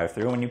had the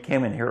drive-through, when you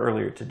came in here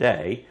earlier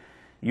today,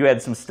 you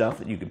had some stuff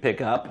that you could pick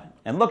up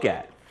and look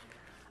at.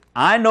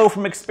 I know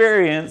from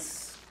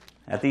experience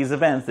at these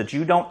events that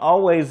you don't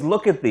always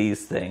look at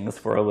these things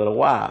for a little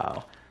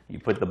while. You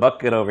put the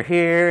bucket over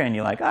here and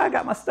you're like, oh, I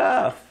got my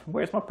stuff.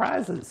 Where's my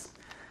prizes?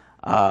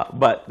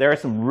 But there are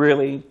some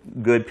really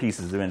good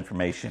pieces of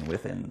information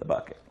within the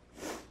bucket.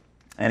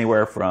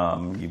 Anywhere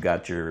from, you've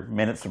got your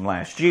minutes from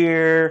last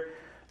year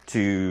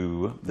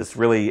to this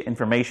really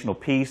informational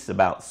piece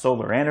about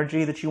solar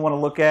energy that you want to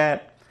look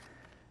at.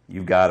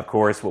 You've got, of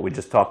course, what we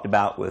just talked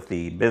about with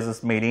the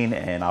business meeting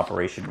and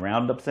Operation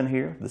Roundups in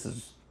here. This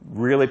is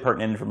really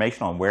pertinent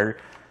information on where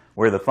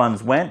the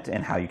funds went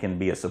and how you can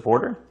be a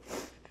supporter.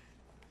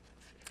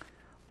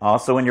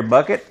 Also in your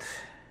bucket,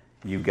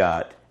 you've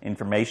got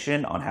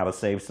information on how to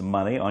save some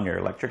money on your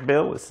electric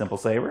bill with Simple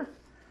Saver.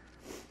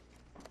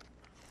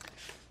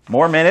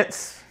 More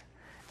minutes.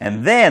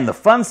 And then the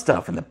fun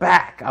stuff in the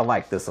back. I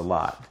like this a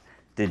lot.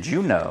 Did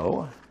you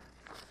know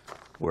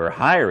we're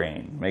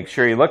hiring? Make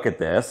sure you look at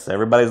this.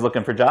 Everybody's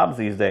looking for jobs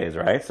these days,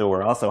 right? So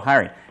we're also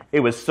hiring.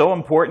 It was so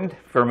important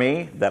for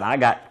me that I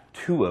got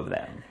 2 of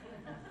them.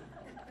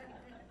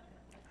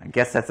 I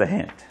guess that's a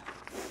hint.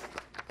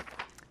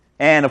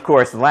 And of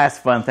course, the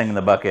last fun thing in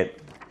the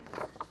bucket,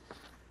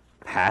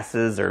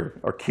 passes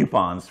or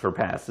coupons for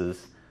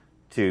passes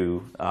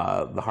to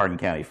the Hardin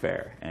County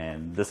Fair.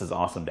 And this is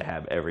awesome to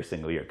have every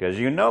single year because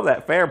you know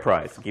that fair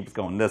price keeps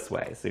going this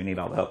way, so you need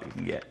all the help you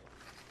can get.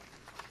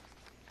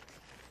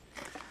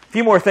 A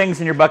few more things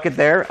in your bucket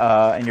there,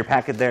 in your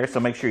packet there, so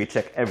make sure you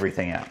check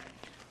everything out.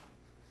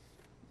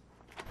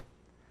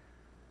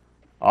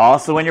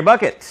 Also in your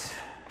bucket,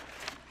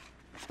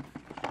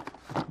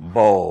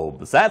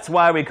 bulbs. That's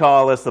why we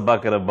call this the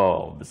bucket of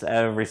bulbs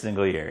every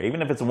single year.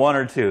 Even if it's 1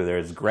 or 2,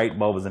 there's great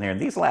bulbs in here. And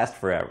these last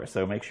forever,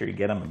 so make sure you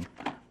get them and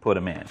put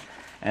them in.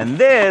 And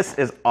this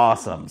is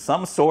awesome.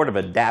 Some sort of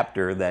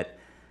adapter that,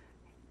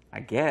 I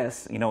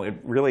guess, it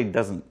really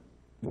doesn't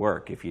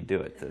work if you do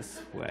it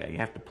this way. You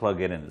have to plug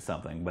it into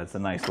something, but it's a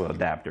nice little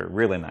adapter.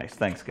 Really nice.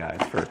 Thanks,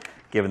 guys, for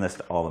giving this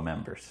to all the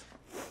members.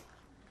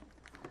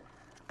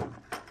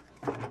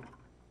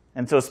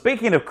 And so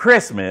speaking of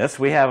Christmas,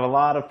 we have a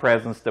lot of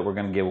presents that we're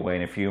going to give away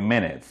in a few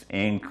minutes,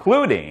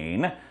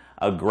 including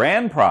a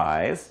grand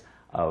prize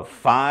of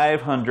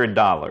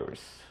 $500.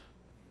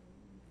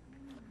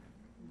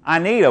 I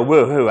need a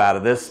woohoo out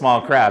of this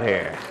small crowd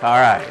here. All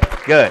right,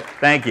 good.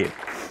 Thank you.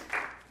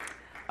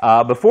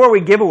 Before we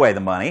give away the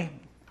money,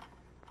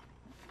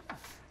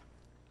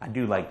 I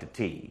do like to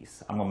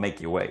tease. I'm going to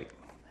make you wait.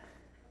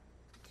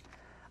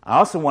 I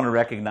also want to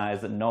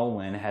recognize that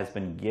NOLIN has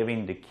been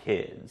giving to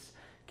kids.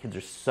 Kids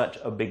are such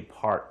a big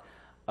part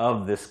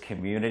of this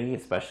community,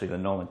 especially the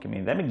NOLIN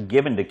community. They've been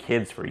giving to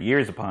kids for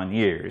years upon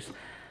years.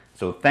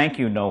 So thank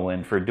you,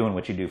 NOLIN, for doing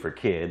what you do for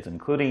kids,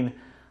 including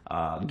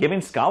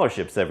giving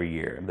scholarships every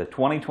year. The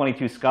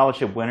 2022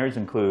 scholarship winners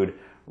include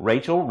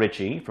Rachel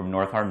Ritchie from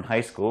North Hardin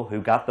High School,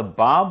 who got the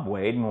Bob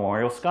Wade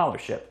Memorial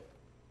Scholarship.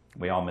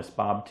 We all miss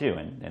Bob, too,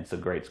 and it's a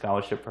great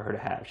scholarship for her to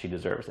have. She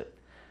deserves it.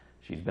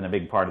 She's been a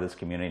big part of this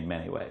community in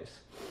many ways.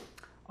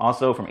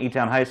 Also, from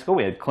E-Town High School,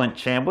 we had Clint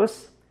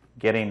Chambliss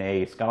getting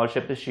a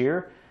scholarship this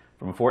year.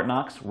 From Fort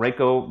Knox,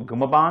 Reiko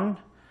Gumaban.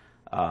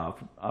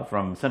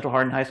 From Central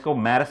Hardin High School,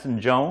 Madison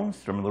Jones.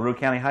 From LaRue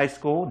County High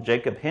School,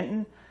 Jacob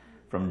Hinton.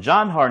 From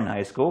John Hardin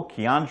High School,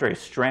 Keandre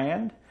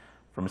Strand.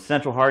 From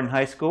Central Hardin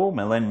High School,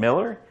 Malin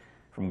Miller.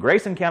 From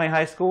Grayson County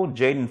High School,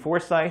 Jaden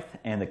Forsyth.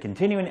 And the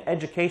Continuing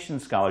Education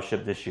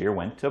Scholarship this year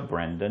went to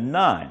Brenda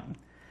Nunn.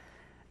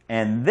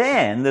 And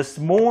then this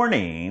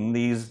morning,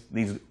 these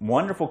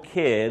wonderful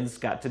kids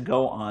got to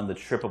go on the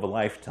trip of a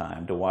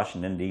lifetime to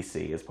Washington,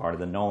 D.C. as part of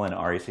the NOLIN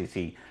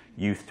RECC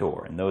Youth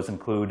Tour. And those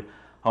include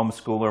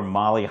homeschooler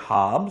Molly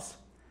Hobbs,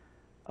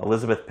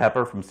 Elizabeth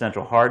Pepper from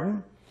Central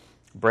Hardin,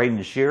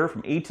 Braden Shearer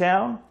from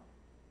E-Town,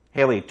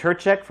 Haley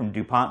Turchek from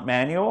DuPont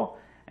Manual,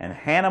 and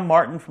Hannah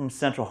Martin from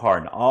Central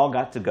Hardin. All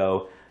got to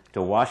go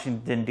to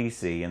Washington,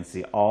 D.C. and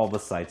see all the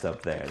sites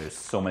up there. There's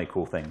so many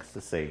cool things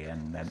to see,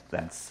 and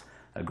that's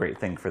a great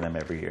thing for them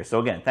every year. So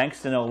again,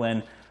 thanks to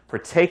NOLIN for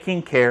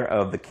taking care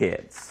of the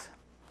kids.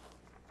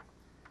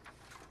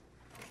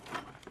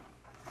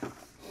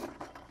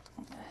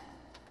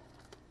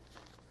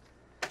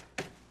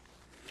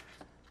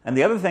 And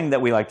the other thing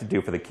that we like to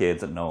do for the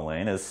kids at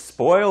NOLIN is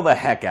spoil the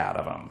heck out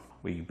of them.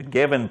 We've been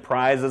given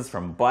prizes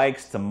from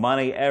bikes to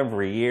money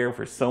every year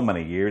for so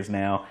many years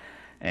now.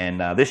 And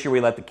this year we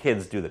let the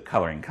kids do the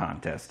coloring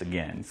contest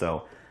again.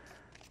 So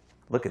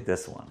look at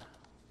this one.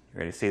 You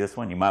ready to see this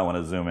one? You might want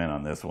to zoom in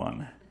on this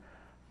one.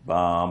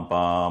 Bum,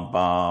 bum,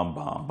 bum,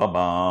 bum, bum,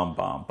 bum,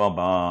 bum, bum,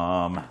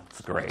 bum.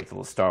 It's great. It's a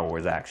little Star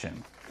Wars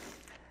action.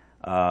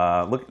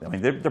 Look, I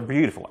mean, they're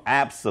beautiful.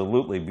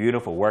 Absolutely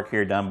beautiful work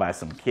here done by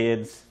some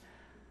kids.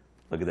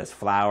 Look at this,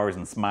 flowers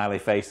and smiley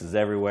faces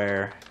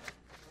everywhere.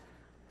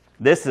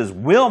 This is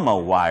Wilma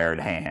Wired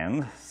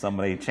Hand.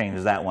 Somebody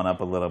changed that one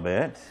up a little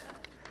bit.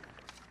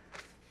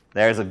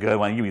 There's a good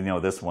one. You know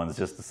this one's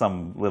just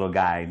some little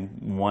guy,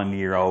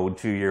 1-year-old,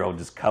 2-year-old,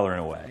 just coloring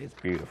away. It's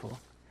beautiful.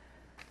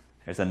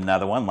 There's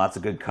another one. Lots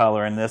of good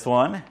color in this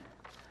one.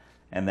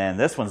 And then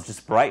this one's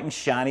just bright and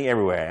shiny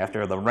everywhere.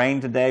 After the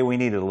rain today, we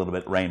needed a little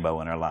bit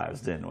rainbow in our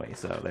lives, didn't we?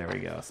 So there we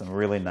go. Some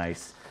really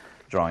nice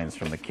drawings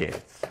from the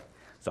kids.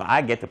 So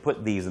I get to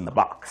put these in the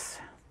box.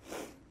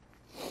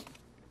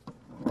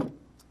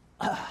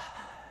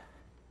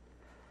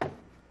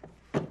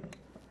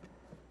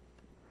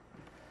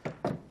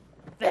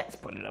 Let's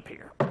put it up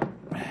here.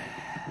 I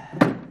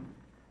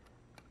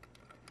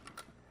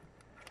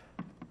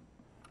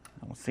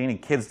don't see any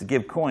kids to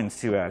give coins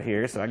to out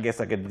here, so I guess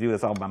I could do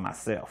this all by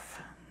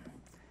myself.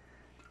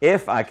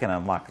 If I can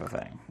unlock the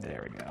thing.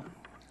 There we go.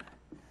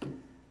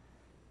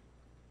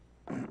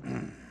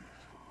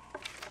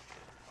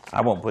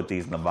 I won't put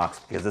these in the box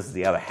because this is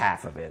the other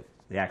half of it.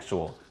 The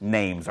actual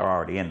names are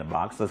already in the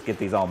box. Let's get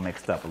these all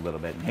mixed up a little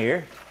bit in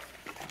here.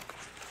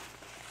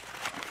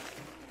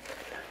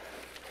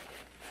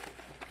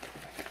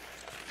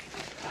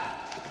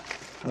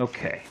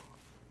 Okay.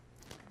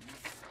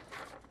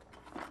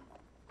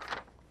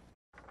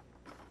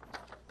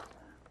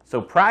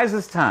 So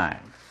prizes time.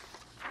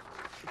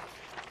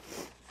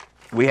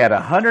 We had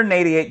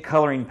 188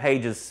 coloring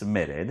pages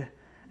submitted,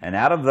 and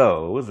out of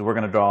those, we're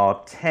going to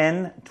draw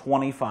 10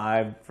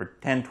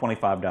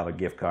 $25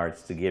 gift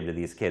cards to give to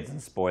these kids and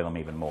spoil them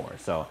even more.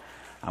 So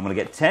I'm going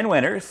to get 10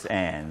 winners,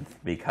 and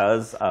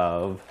because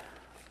of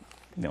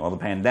the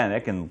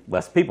pandemic and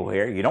less people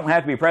here, you don't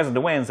have to be present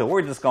to win, so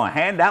we're just going to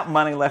hand out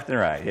money left and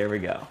right. Here we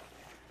go.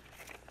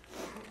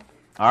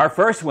 Our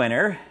first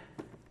winner,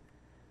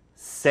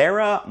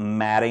 Sarah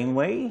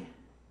Mattingly,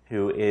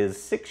 who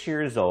is 6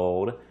 years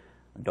old,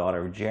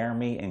 daughter of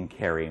Jeremy and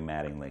Carrie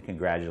Mattingly.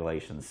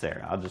 Congratulations,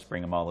 Sarah. I'll just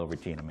bring them all over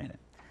to you in a minute.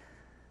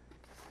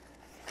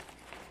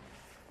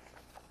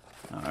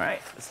 All right,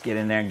 let's get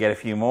in there and get a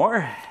few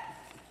more.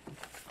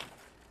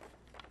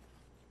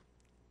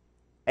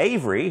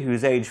 Avery,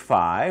 who's age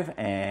 5,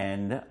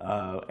 and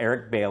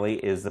Eric Bailey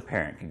is the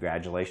parent.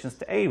 Congratulations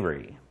to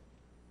Avery.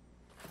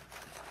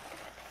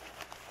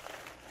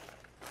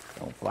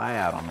 Don't fly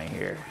out on me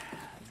here.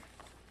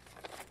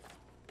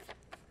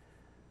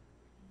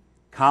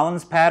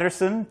 Collins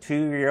Patterson,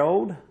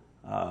 2-year-old,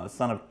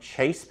 son of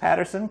Chase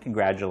Patterson.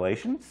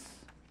 Congratulations.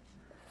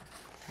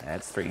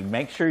 That's 3.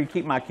 Make sure you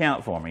keep my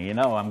count for me. You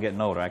know I'm getting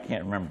older. I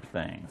can't remember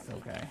things.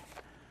 Okay.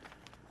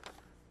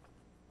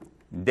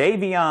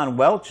 Davion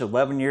Welch,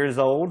 11 years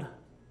old.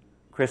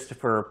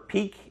 Christopher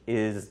Peak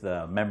is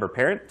the member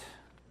parent.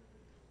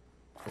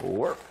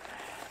 4.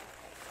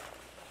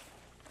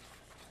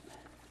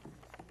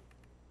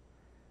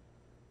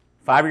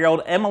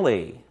 Five-year-old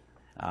Emily.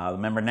 The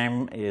member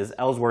name is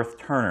Ellsworth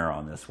Turner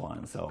on this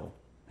one, so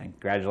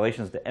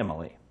congratulations to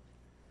Emily.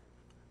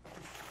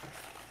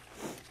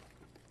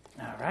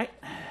 All right.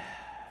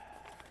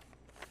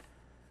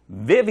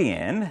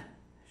 Vivian,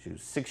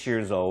 she's 6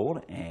 years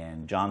old,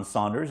 and John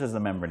Saunders is the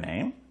member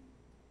name.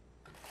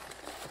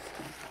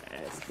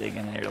 Let's dig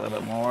in here a little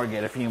bit more,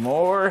 get a few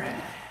more.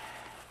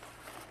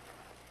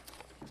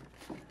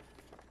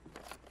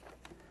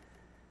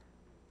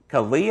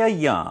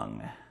 Kalia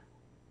Young.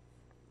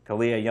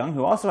 Kalia Young,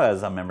 who also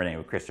has a member name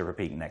of Christopher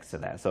Peak next to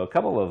that. So a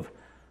couple of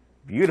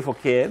beautiful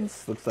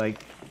kids. Looks like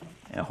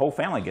a whole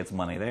family gets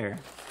money there.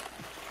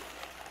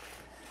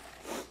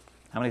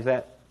 How many is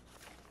that?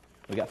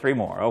 We got 3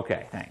 more.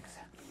 Okay, thanks.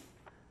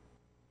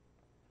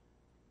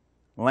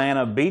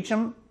 Lana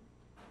Beecham,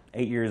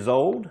 8 years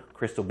old.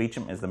 Crystal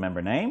Beecham is the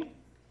member name.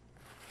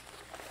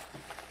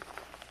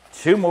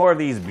 2 more of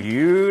these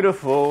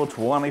beautiful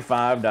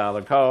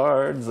 $25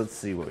 cards. Let's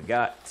see what we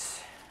got.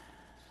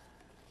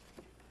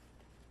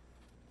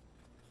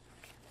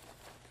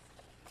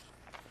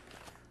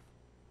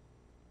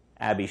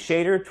 Abby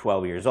Shader,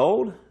 12 years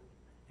old,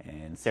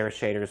 and Sarah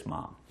Shader's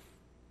mom.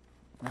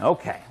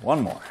 Okay,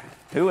 one more.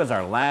 Who is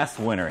our last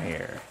winner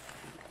here?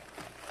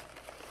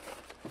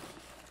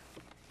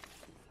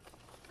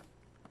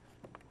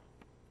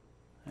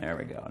 There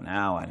we go.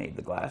 Now I need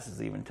the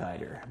glasses even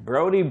tighter.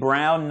 Brody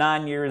Brown,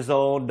 9 years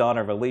old, daughter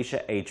of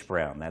Alicia H.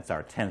 Brown. That's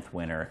our 10th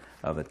winner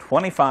of the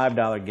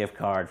 $25 gift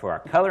card for our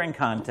coloring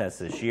contest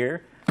this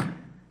year.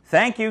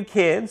 Thank you,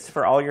 kids,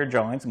 for all your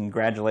drawings, and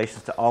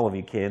congratulations to all of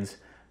you kids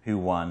who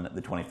won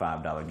the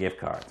 $25 gift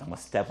cards. I'm going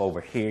to step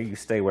over here. You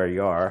stay where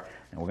you are,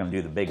 and we're going to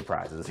do the big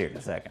prizes here in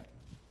a second.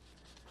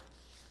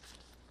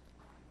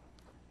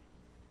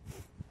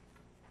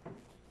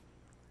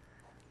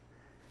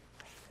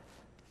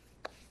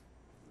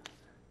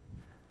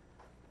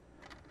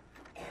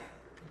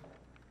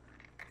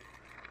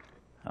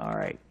 All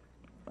right.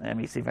 Let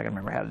me see if I can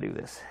remember how to do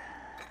this.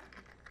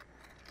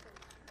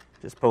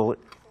 Just pull it.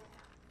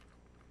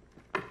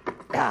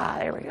 Ah,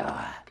 there we go.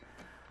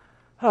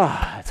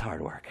 Oh, that's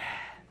hard work.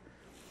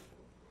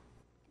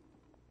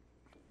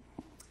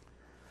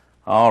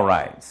 All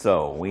right,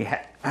 so we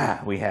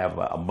have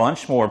a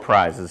bunch more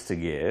prizes to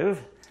give.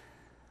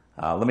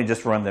 Let me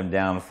just run them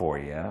down for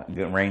you.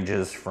 It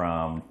ranges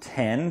from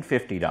 10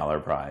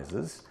 $50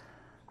 prizes,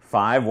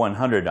 5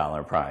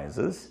 $100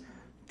 prizes,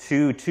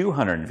 2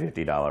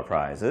 $250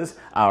 prizes.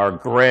 Our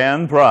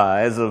grand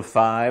prize of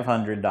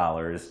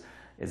 $500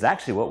 is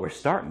actually what we're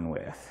starting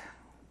with.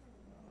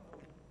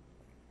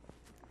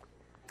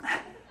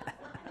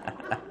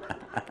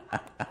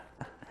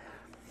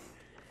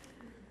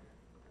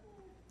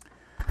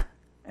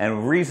 And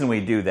the reason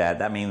we do that,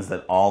 that means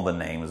that all the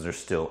names are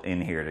still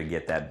in here to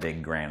get that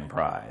big grand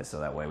prize. So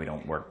that way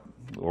we're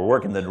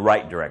working the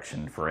right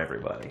direction for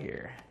everybody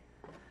here.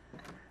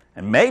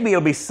 And maybe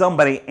it'll be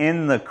somebody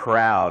in the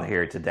crowd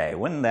here today.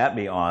 Wouldn't that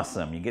be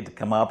awesome? You get to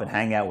come up and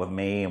hang out with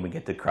me, and we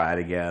get to cry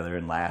together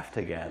and laugh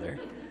together.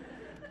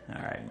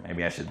 All right,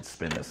 maybe I should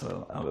spin this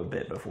a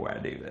bit before I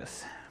do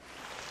this.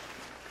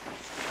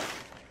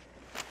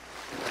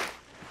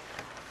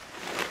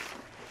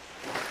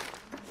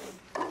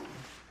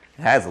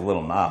 It has a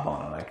little knob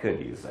on it. I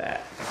could use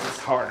that. It's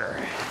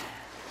harder.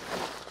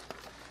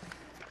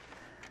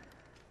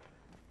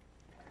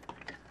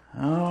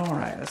 All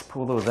right, let's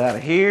pull those out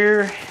of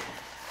here.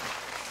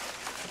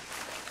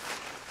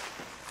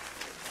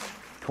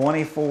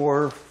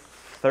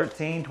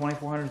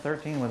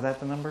 2413, was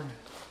that the number?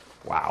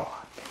 Wow.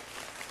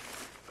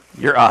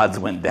 Your odds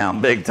went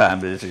down big time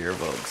this year,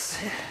 folks.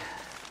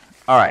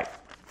 All right.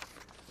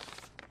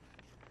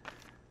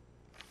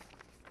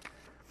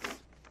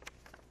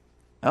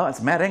 Oh,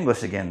 it's Matt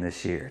English again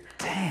this year.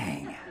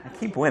 Dang, I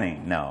keep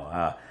winning.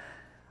 No,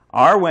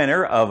 our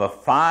winner of a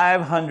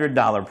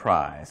 $500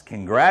 prize.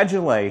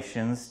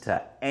 Congratulations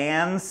to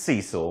Ann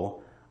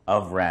Cecil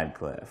of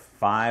Radcliffe.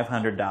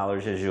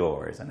 $500 is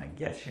yours, and I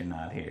guess you're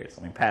not here. So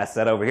let me pass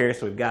that over here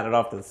so we've got it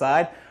off to the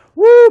side.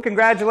 Woo,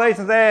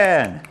 congratulations,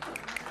 Ann.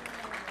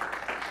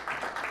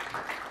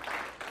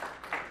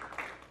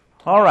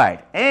 All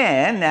right,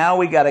 and now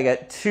we got to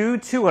get two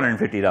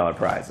 $250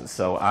 prizes.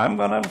 So I'm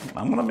gonna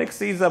mix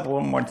these up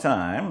one more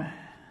time.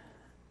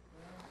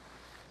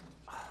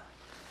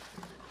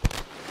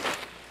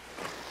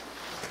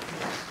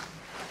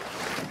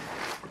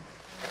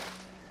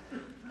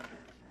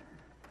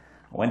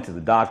 I went to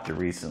the doctor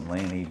recently,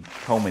 and he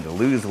told me to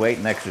lose weight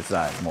and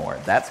exercise more.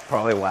 That's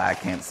probably why I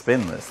can't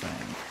spin this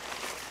thing.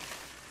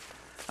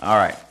 All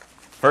right,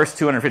 first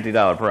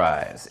 $250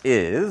 prize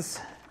is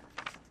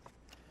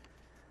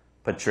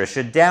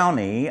Patricia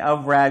Downey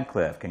of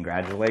Radcliffe.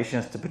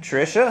 Congratulations to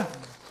Patricia.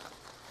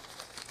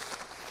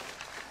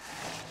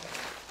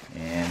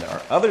 And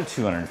our other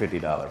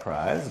 $250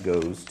 prize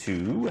goes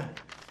to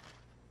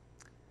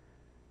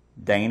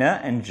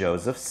Dana and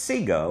Joseph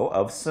Seago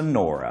of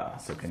Sonora.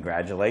 So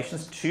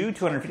congratulations, two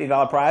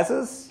 $250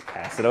 prizes.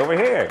 Pass it over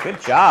here.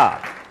 Good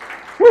job.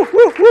 Woo,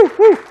 woo, woo,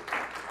 woo.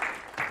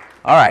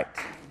 All right,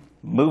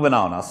 moving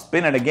on. I'll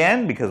spin it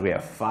again because we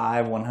have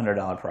 5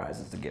 $100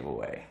 prizes to give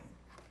away.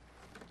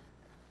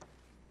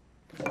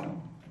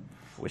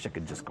 Wish I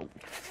could just go.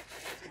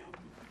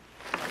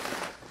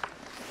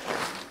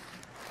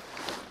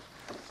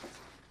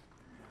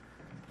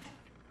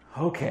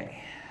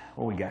 Okay,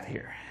 what we got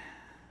here?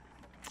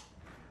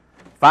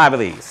 5 of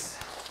these.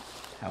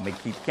 Help me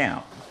keep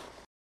count.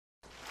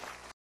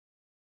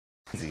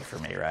 Easy for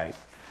me, right?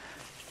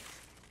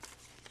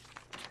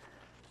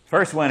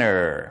 First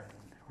winner,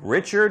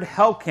 Richard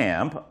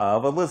Hellkamp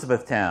of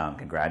Elizabethtown.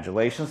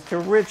 Congratulations to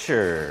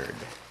Richard.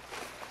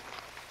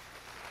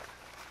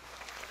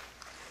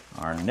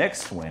 Our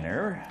next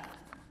winner,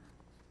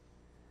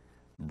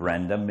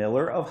 Brenda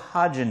Miller of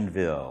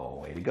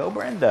Hodgenville. Way to go,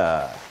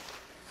 Brenda.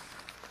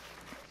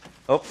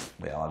 Oh,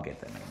 well, I'll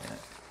get them in a minute.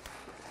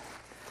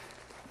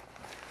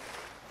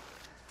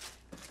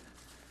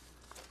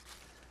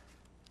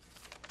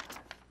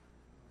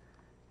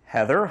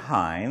 Heather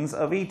Hines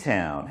of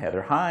E-Town.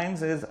 Heather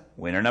Hines is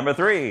winner number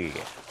 3.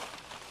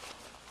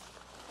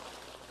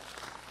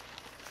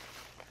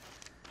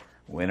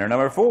 Winner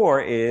number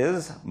 4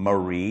 is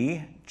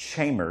Marie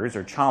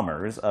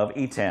Chalmers of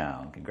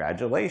E-Town.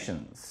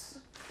 Congratulations.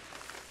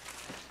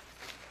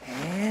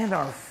 And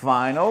our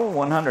final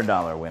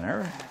 $100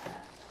 winner,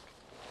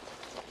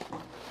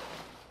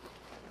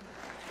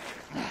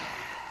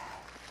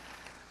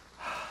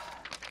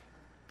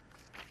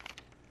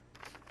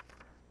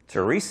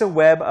 Teresa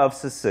Webb of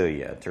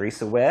Cecilia.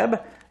 Teresa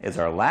Webb is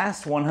our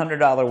last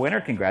 $100 winner.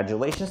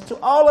 Congratulations to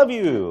all of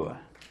you.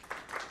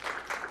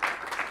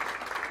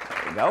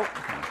 There you go.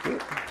 Thank you.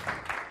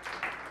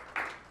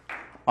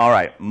 All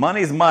right,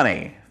 money's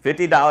money.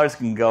 $50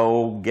 can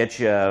go get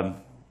you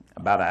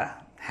about a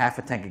half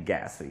a tank of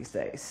gas these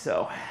days.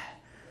 So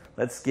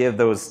let's give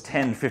those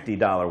 10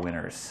 $50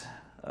 winners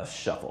a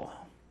shuffle.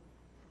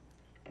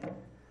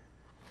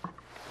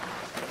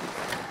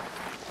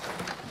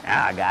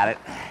 Ah, I got it.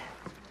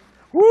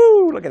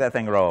 Woo, look at that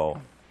thing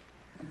roll.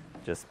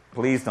 Just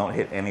please don't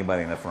hit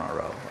anybody in the front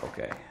row.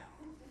 Okay.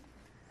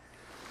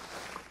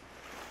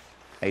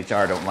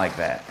 HR don't like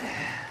that.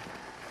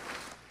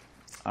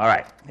 All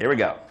right, here we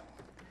go.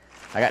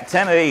 I got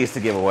 10 of these to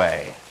give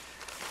away.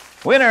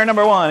 Winner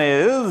number 1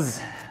 is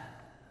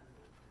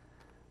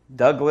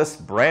Douglas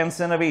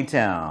Branson of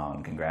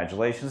E-Town.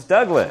 Congratulations,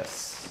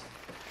 Douglas.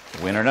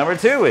 Winner number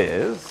 2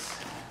 is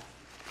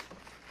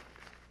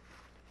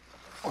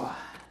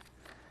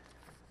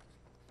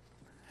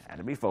had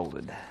to be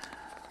folded.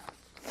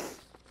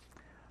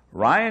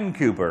 Ryan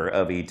Cooper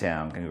of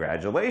E-Town.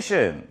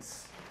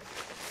 Congratulations.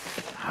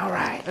 All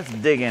right, let's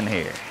dig in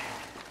here.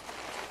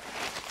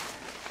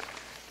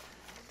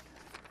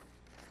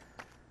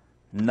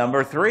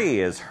 Number 3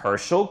 is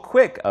Herschel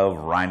Quick of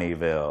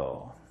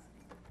Rineyville.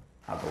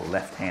 I'll go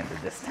left-handed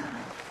this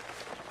time.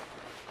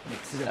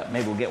 Mix it up.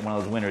 Maybe we'll get one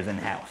of those winners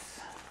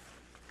in-house.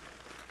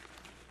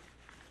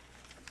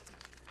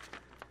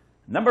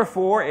 Number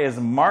 4 is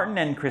Martin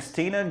and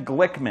Christina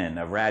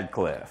Glickman of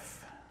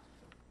Radcliffe.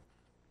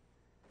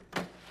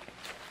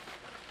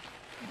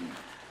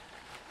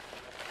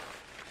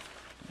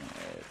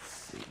 Let's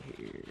see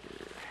here.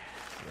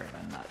 Where have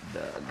I not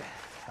dug?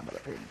 How about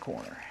up here in the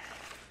corner?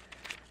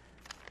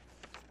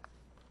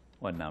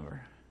 What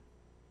number?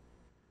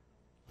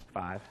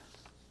 5.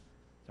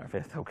 It's our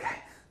 5th. Okay.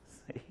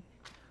 See,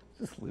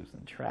 just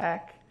losing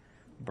track.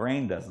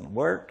 Brain doesn't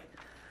work.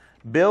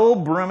 Bill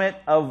Brummett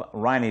of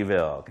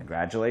Rhineyville.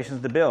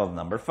 Congratulations to Bill,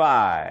 number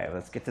 5.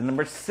 Let's get to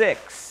number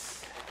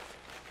 6.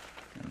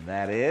 And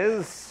that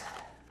is...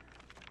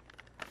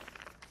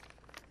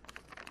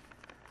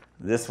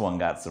 This one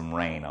got some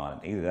rain on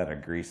it. Either that or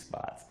grease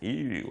spots.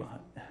 Ew.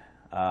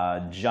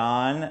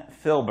 John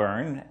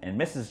Filburn and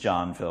Mrs.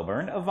 John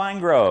Filburn of Vine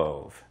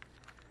Grove.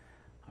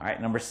 All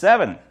right, number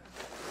 7.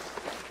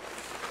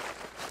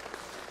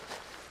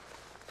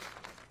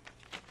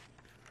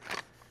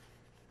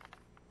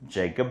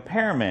 Jacob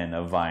Pearman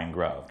of Vine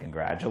Grove.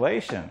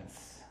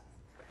 Congratulations.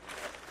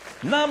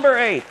 Number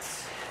 8.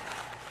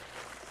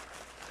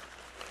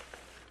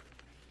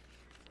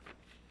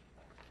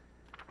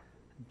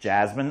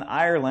 Jasmine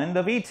Ireland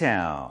of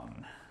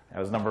E-Town. That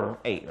was number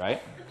 8,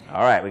 right?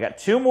 All right, we got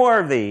 2 more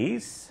of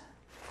these.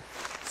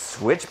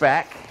 Switch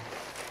back.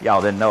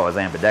 Y'all didn't know I was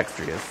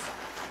ambidextrous.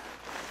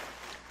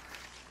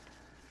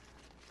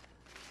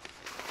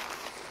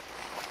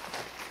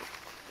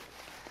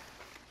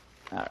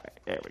 All right,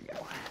 there we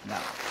go.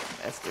 Now,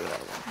 let's do that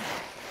one.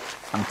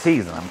 I'm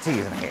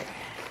teasing here.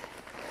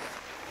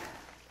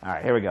 All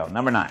right, here we go.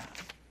 Number 9.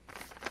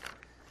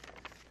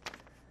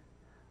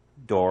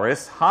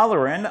 Doris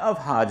Holleran of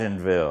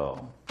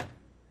Hodgenville.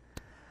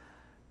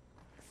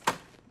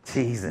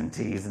 Teasing.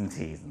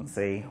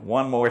 See,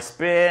 one more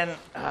spin.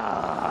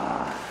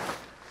 And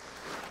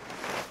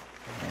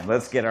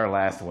let's get our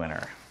last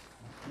winner.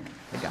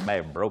 I think I may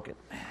have broke it.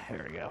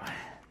 There we go. I'm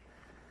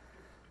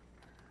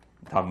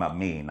talking about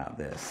me, not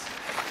this.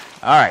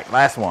 All right,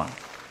 last one.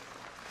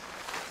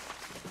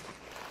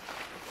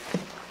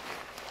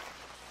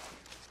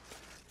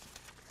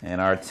 And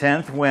our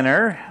 10th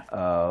winner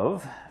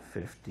of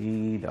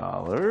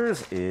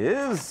 $50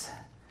 is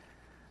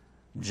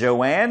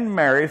Joanne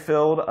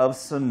Merrifield of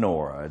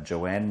Sonora.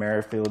 Joanne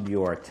Merrifield,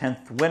 you are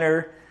 10th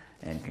winner,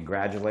 and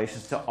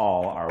congratulations to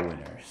all our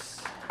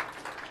winners.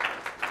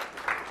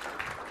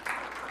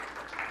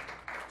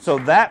 So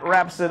that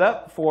wraps it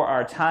up for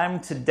our time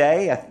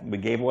today. We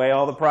gave away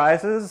all the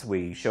prizes.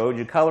 We showed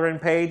you coloring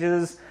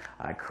pages.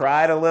 I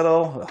cried a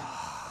little.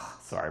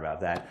 Sorry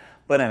about that.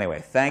 But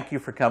anyway, thank you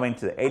for coming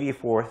to the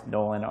 84th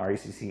NOLIN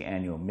RECC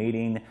annual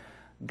meeting.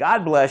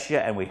 God bless you,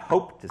 and we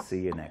hope to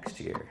see you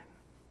next year.